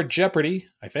more Jeopardy,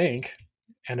 I think,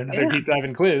 and another deep dive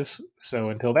and quiz. So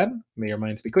until then, may your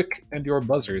minds be quick and your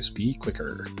buzzers be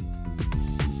quicker.